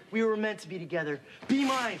darling, we were meant to be together. Be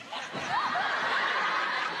mine.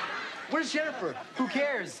 Where's Jennifer? Who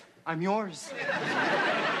cares? I'm yours.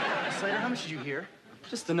 Slater, how much did you hear?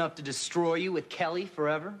 Just enough to destroy you with Kelly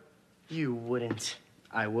forever. You wouldn't.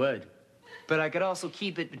 I would. But I could also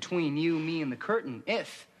keep it between you, me, and the curtain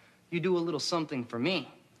if you do a little something for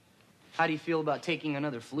me. How do you feel about taking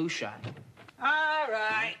another flu shot? All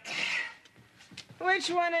right. Which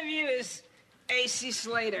one of you is AC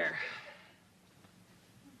Slater?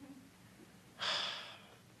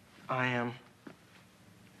 I am.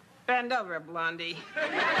 Bend over, Blondie.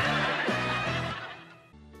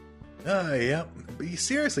 Yep. But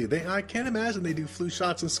seriously, I can't imagine they do flu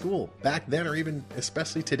shots in school back then, or even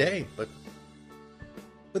especially today. But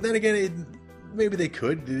then again, maybe they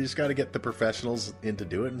could. They just got to get the professionals in to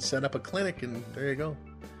do it and set up a clinic, and there you go.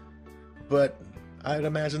 But I'd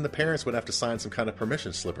imagine the parents would have to sign some kind of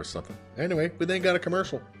permission slip or something. Anyway, we then got a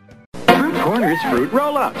commercial. Fruit Corners Fruit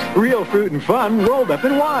Roll-Ups. Real fruit and fun rolled up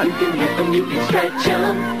in one. You can lift them, you can stretch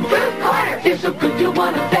them. Fruit Corners! They're so good you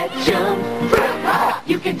want to fetch them. Fruit Roll-Ups!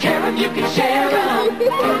 You can tear them, you can share them.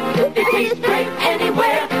 They taste great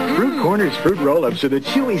anywhere. Fruit Corners Fruit Roll-Ups are the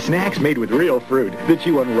chewy snacks made with real fruit that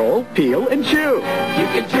you unroll, peel, and chew. You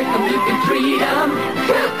can trick them, you can treat them.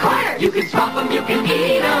 Fruit Corners! You can swap them, you can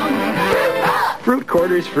eat them. Fruit Roll-Ups! Fruit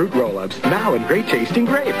Corners Fruit Roll-Ups, now in great tasting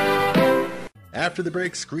grape. After the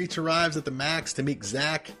break, Screech arrives at the Max to meet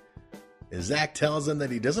Zach, and Zach tells him that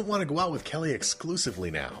he doesn't want to go out with Kelly exclusively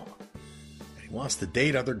now. And he wants to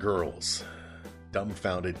date other girls.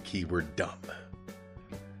 Dumbfounded, keyword dumb.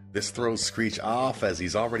 This throws Screech off as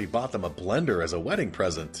he's already bought them a blender as a wedding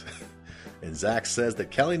present. And Zach says that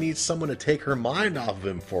Kelly needs someone to take her mind off of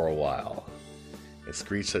him for a while. And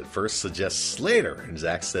Screech at first suggests Slater, and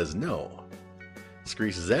Zach says no.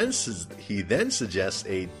 Screech then suggests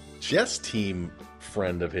a chess team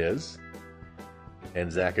friend of his,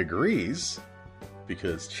 and Zach agrees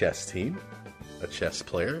because chess team, a chess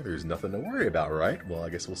player, there's nothing to worry about, right? Well, I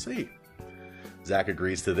guess we'll see. Zach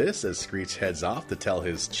agrees to this as Screech heads off to tell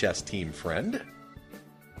his chess team friend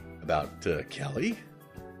about Kelly,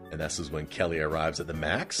 and this is when Kelly arrives at the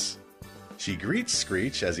Max. She greets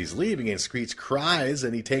Screech as he's leaving, and Screech cries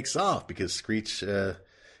and he takes off because Screech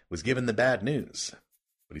was given the bad news.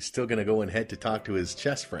 But he's still going to go ahead to talk to his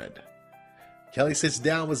chess friend. Kelly sits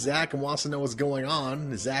down with Zach and wants to know what's going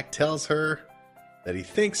on. Zach tells her that he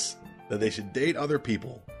thinks that they should date other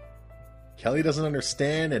people. Kelly doesn't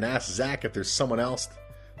understand and asks Zach if there's someone else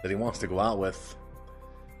that he wants to go out with.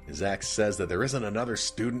 Zach says that there isn't another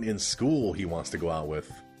student in school he wants to go out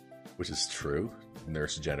with, which is true.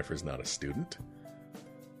 Nurse Jennifer's not a student.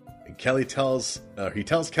 And he tells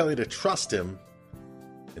Kelly to trust him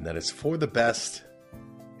and that it's for the best.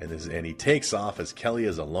 And he takes off as Kelly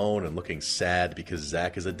is alone and looking sad because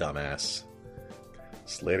Zach is a dumbass.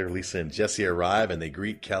 Slater, Lisa, and Jesse arrive and they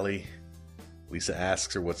greet Kelly. Lisa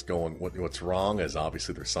asks her what's wrong, as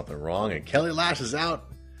obviously there's something wrong, and Kelly lashes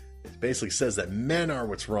out. It basically says that men are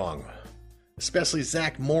what's wrong, especially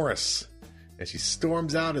Zach Morris. And she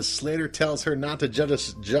storms out as Slater tells her not to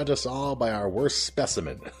judge us all by our worst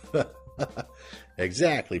specimen.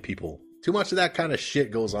 Exactly, people. Too much of that kind of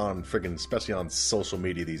shit goes on, especially on social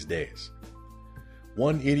media these days.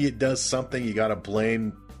 One idiot does something, you gotta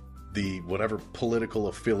blame the whatever political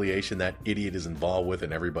affiliation that idiot is involved with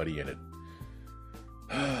and everybody in it.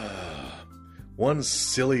 One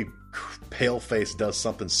silly paleface does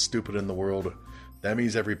something stupid in the world. That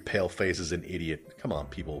means every paleface is an idiot. Come on,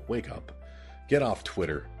 people, wake up. Get off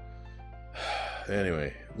Twitter.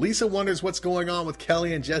 Anyway, Lisa wonders what's going on with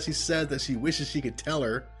Kelly, and Jesse says that she wishes she could tell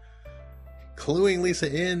her, cluing Lisa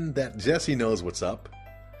in that Jesse knows what's up.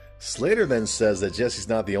 Slater then says that Jesse's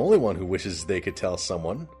not the only one who wishes they could tell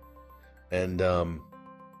someone. And,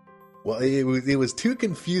 well, it was too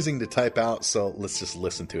confusing to type out, so let's just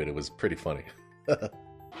listen to it. It was pretty funny. What'd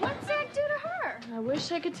Zach do to her? I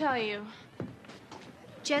wish I could tell you.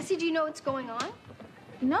 Jesse, do you know what's going on?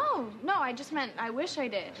 No, I just meant I wish I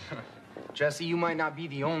did. Jesse, you might not be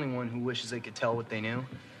the only one who wishes they could tell what they knew.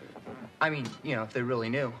 I mean, if they really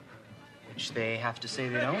knew. Which they have to say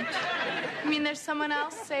they don't. You mean there's someone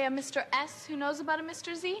else, say a Mr. S, who knows about a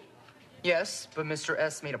Mr. Z? Yes, but Mr.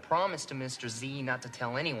 S made a promise to Mr. Z not to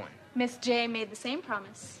tell anyone. Miss J made the same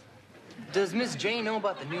promise. Does Miss J know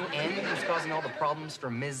about the new N who's causing all the problems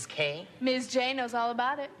for Ms. K? Ms. J knows all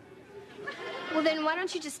about it. Well, then why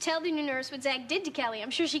don't you just tell the new nurse what Zach did to Kelly?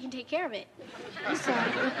 I'm sure she can take care of it. Lisa,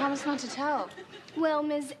 we promised not to tell. Well,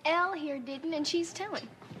 Ms. L here didn't, and she's telling.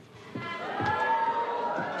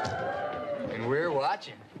 And we're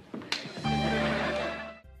watching.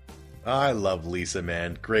 I love Lisa,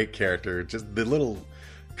 man. Great character. Just the little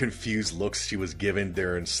confused looks she was given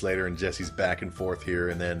during Slater and Jesse's back and forth here,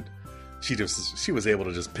 and then she was able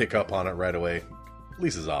to just pick up on it right away.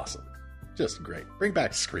 Lisa's awesome. Just great. Bring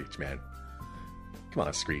back Screech, man. Come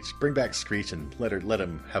on, Screech. Bring back Screech and let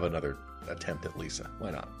him have another attempt at Lisa.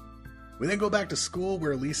 Why not? We then go back to school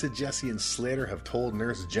where Lisa, Jesse, and Slater have told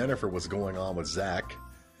Nurse Jennifer what's going on with Zach.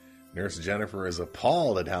 Nurse Jennifer is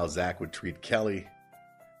appalled at how Zach would treat Kelly,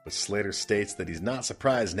 but Slater states that he's not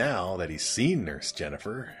surprised now that he's seen Nurse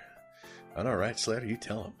Jennifer. All right, Slater, you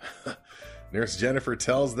tell him. Nurse Jennifer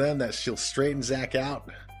tells them that she'll straighten Zach out,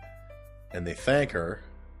 and they thank her.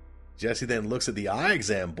 Jesse then looks at the eye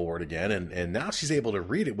exam board again, and now she's able to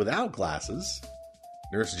read it without glasses.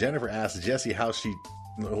 Nurse Jennifer asks Jesse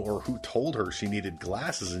who told her she needed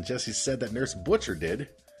glasses, and Jesse said that Nurse Butcher did.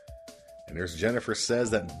 And Nurse Jennifer says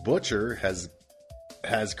that Butcher has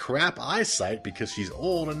crap eyesight because she's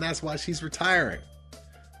old, and that's why she's retiring.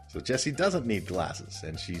 So Jesse doesn't need glasses,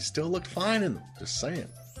 and she still looked fine in them, just saying.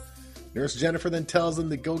 Nurse Jennifer then tells them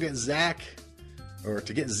to go get Zach, or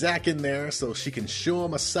to get Zach in there so she can show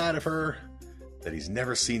him a side of her that he's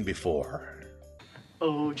never seen before.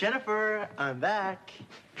 Oh, Jennifer, I'm back.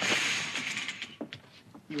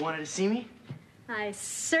 You wanted to see me? I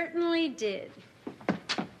certainly did.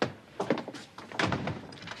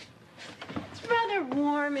 It's rather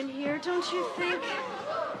warm in here, don't you think?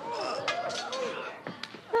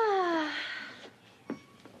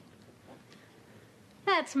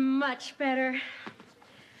 That's much better.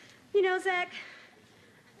 You know, Zach,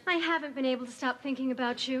 I haven't been able to stop thinking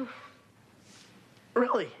about you.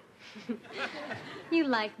 Really? You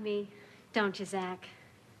like me, don't you, Zach?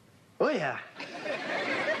 Oh, yeah.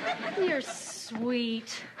 You're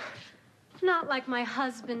sweet. Not like my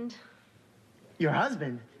husband. Your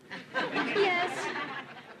husband? Yes.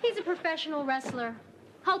 He's a professional wrestler.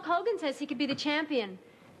 Hulk Hogan says he could be the champion,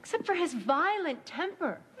 except for his violent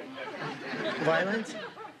temper. Violent?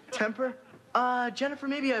 Temper? Jennifer,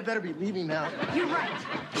 maybe I better be leaving now. You're right.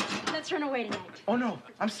 Let's run away tonight. Oh, no.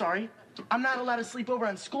 I'm sorry. I'm not allowed to sleep over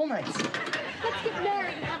on school nights. Let's get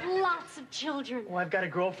married and have lots of children. Oh, I've got a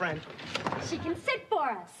girlfriend. She can sit for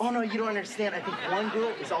us. Oh, no, you don't understand. I think one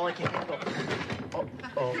girl is all I can handle.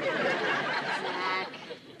 Oh. Zach,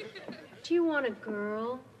 do you want a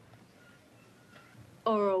girl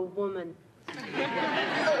or a woman?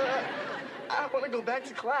 I want to go back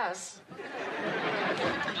to class.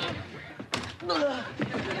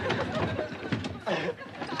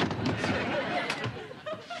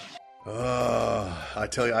 I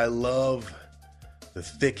tell you, I love the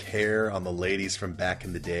thick hair on the ladies from back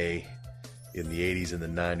in the day, in the 80s and the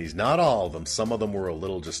 90s. Not all of them. Some of them were a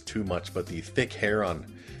little just too much, but the thick hair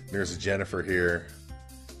on Nurse Jennifer here.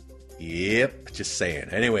 Yep, just saying.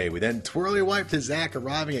 Anyway, we then twirly wipe to Zach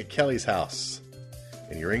arriving at Kelly's house.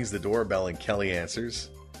 And he rings the doorbell and Kelly answers.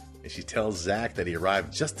 And she tells Zach that he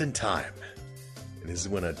arrived just in time. And this is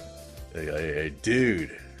when a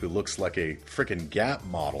dude who looks like a frickin' Gap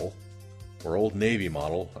model or Old Navy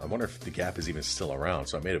model. I wonder if the Gap is even still around,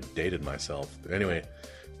 so I may have dated myself. But anyway,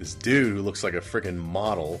 this dude who looks like a frickin'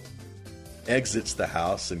 model exits the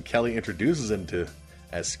house, and Kelly introduces him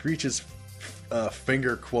as Screech's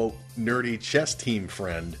finger quote nerdy chess team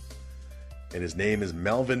friend, and his name is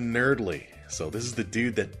Melvin Nerdly. So this is the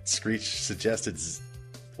dude that Screech suggested.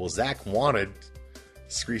 Well, Zach wanted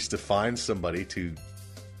Screech to find somebody to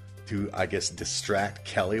I guess distract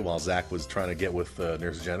Kelly while Zach was trying to get with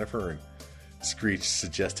Nurse Jennifer, and Screech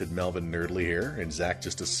suggested Melvin Nerdly here, and Zach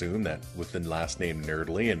just assumed that with the last name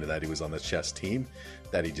Nerdly and that he was on the chess team,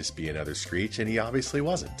 that he'd just be another Screech, and he obviously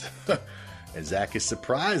wasn't. And Zach is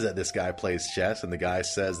surprised that this guy plays chess, and the guy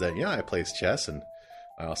says that, yeah, I play chess, and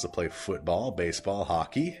I also play football, baseball,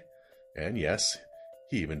 hockey, and yes,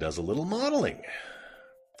 he even does a little modeling.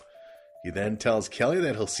 He then tells Kelly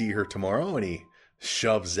that he'll see her tomorrow, and he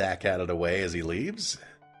shoves Zach out of the way as he leaves.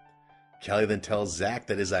 Kelly then tells Zach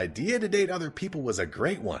that his idea to date other people was a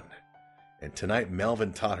great one, and tonight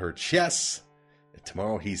Melvin taught her chess, and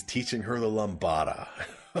tomorrow he's teaching her the lambada.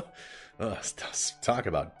 Talk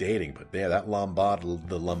about dating, but yeah, that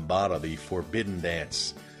lambada, the forbidden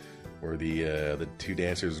dance, where the two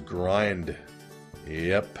dancers grind.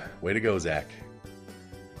 Yep, way to go, Zach.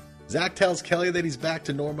 Zach tells Kelly that he's back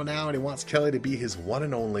to normal now, and he wants Kelly to be his one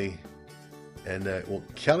and only. And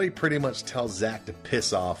Kelly pretty much tells Zach to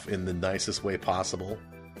piss off in the nicest way possible.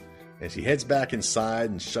 And she heads back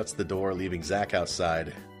inside and shuts the door, leaving Zach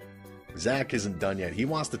outside. Zach isn't done yet. He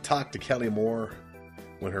wants to talk to Kelly more.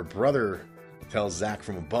 When her brother tells Zach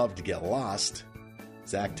from above to get lost,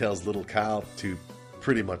 Zach tells little Kyle to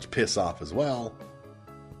pretty much piss off as well.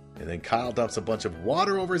 And then Kyle dumps a bunch of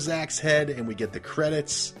water over Zach's head, and we get the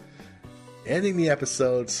credits ending the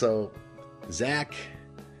episode. So Zach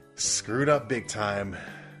screwed up big time,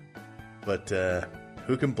 but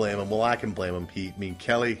who can blame him? Well, I can blame him.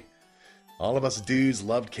 Kelly, all of us dudes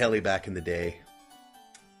loved Kelly back in the day,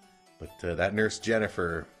 but that Nurse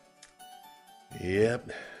Jennifer,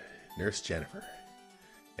 yep, Nurse Jennifer.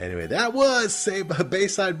 Anyway, that was Saved by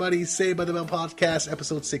Bayside Buddies, Saved by the Bell Podcast,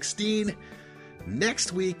 episode 16.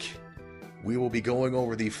 Next week, we will be going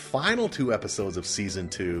over the final 2 episodes of season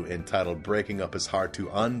 2, entitled Breaking Up Is Hard to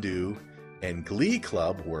Undo and Glee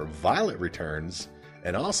Club, where Violet returns.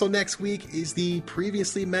 And also next week is the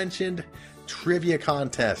previously mentioned trivia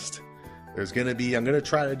contest. I'm going to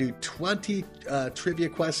try to do 20 trivia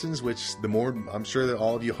questions, which I'm sure that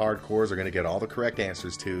all of you hardcores are going to get all the correct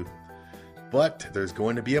answers to. But there's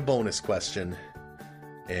going to be a bonus question,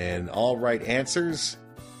 and all right answers,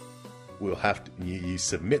 we'll have to, you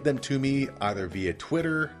submit them to me either via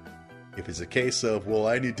Twitter. If it's a case of, well,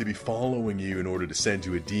 I need to be following you in order to send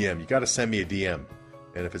you a DM, you got to send me a DM.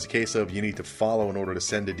 And if it's a case of you need to follow in order to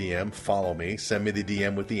send a DM, follow me, send me the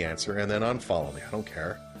DM with the answer, and then unfollow me. I don't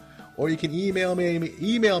care. Or you can email me at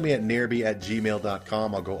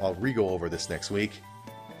nairby@gmail.com. I'll re-go over this next week.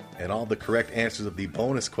 And all the correct answers of the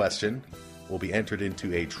bonus question will be entered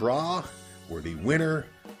into a draw where the winner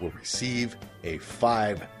will receive a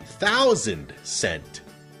 5,000 cent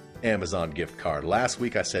Amazon gift card. Last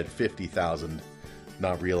week I said 50,000,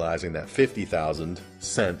 not realizing that 50,000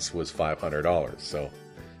 cents was $500. So,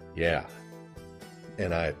 yeah.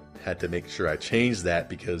 And I had to make sure I changed that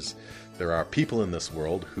because there are people in this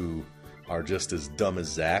world who are just as dumb as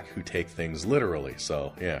Zach who take things literally.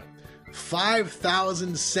 So, yeah.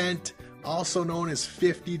 5,000 cent, also known as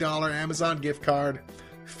 $50 Amazon gift card,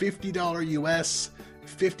 $50 US,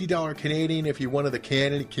 $50 Canadian if you're one of the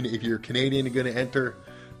if you're Canadian and going to enter.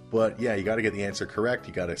 But yeah, you got to get the answer correct.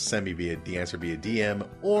 You got to send me the answer via DM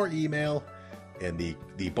or email. And the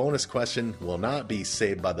bonus question will not be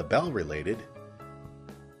Saved by the Bell related.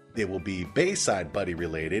 It will be Bayside Buddy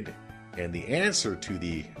related. And the answer to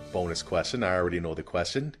the bonus question, I already know the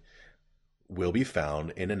question, will be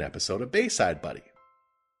found in an episode of Bayside Buddy.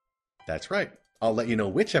 That's right. I'll let you know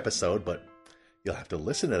which episode, but you'll have to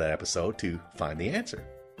listen to that episode to find the answer.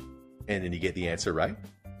 And then you get the answer right,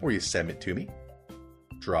 or you send it to me.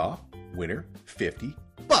 Draw, winner, $50.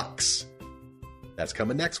 That's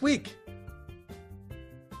coming next week.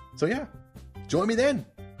 So yeah, join me then.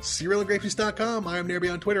 CerealAndGrapeJuice.com. I am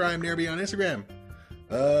Nerby on Twitter. I am Nerby on Instagram.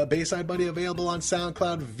 Bayside Buddy available on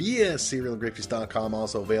SoundCloud via CerealAndGrapeJuice.com.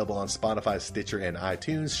 Also available on Spotify, Stitcher, and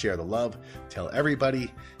iTunes. Share the love. Tell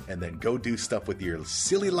everybody. And then go do stuff with your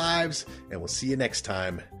silly lives. And we'll see you next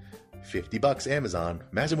time. $50 Amazon.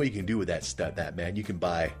 Imagine what you can do with that man. You can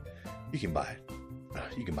buy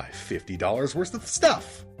 $50 worth of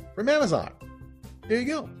stuff from Amazon. There you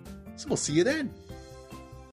go. So we'll see you then.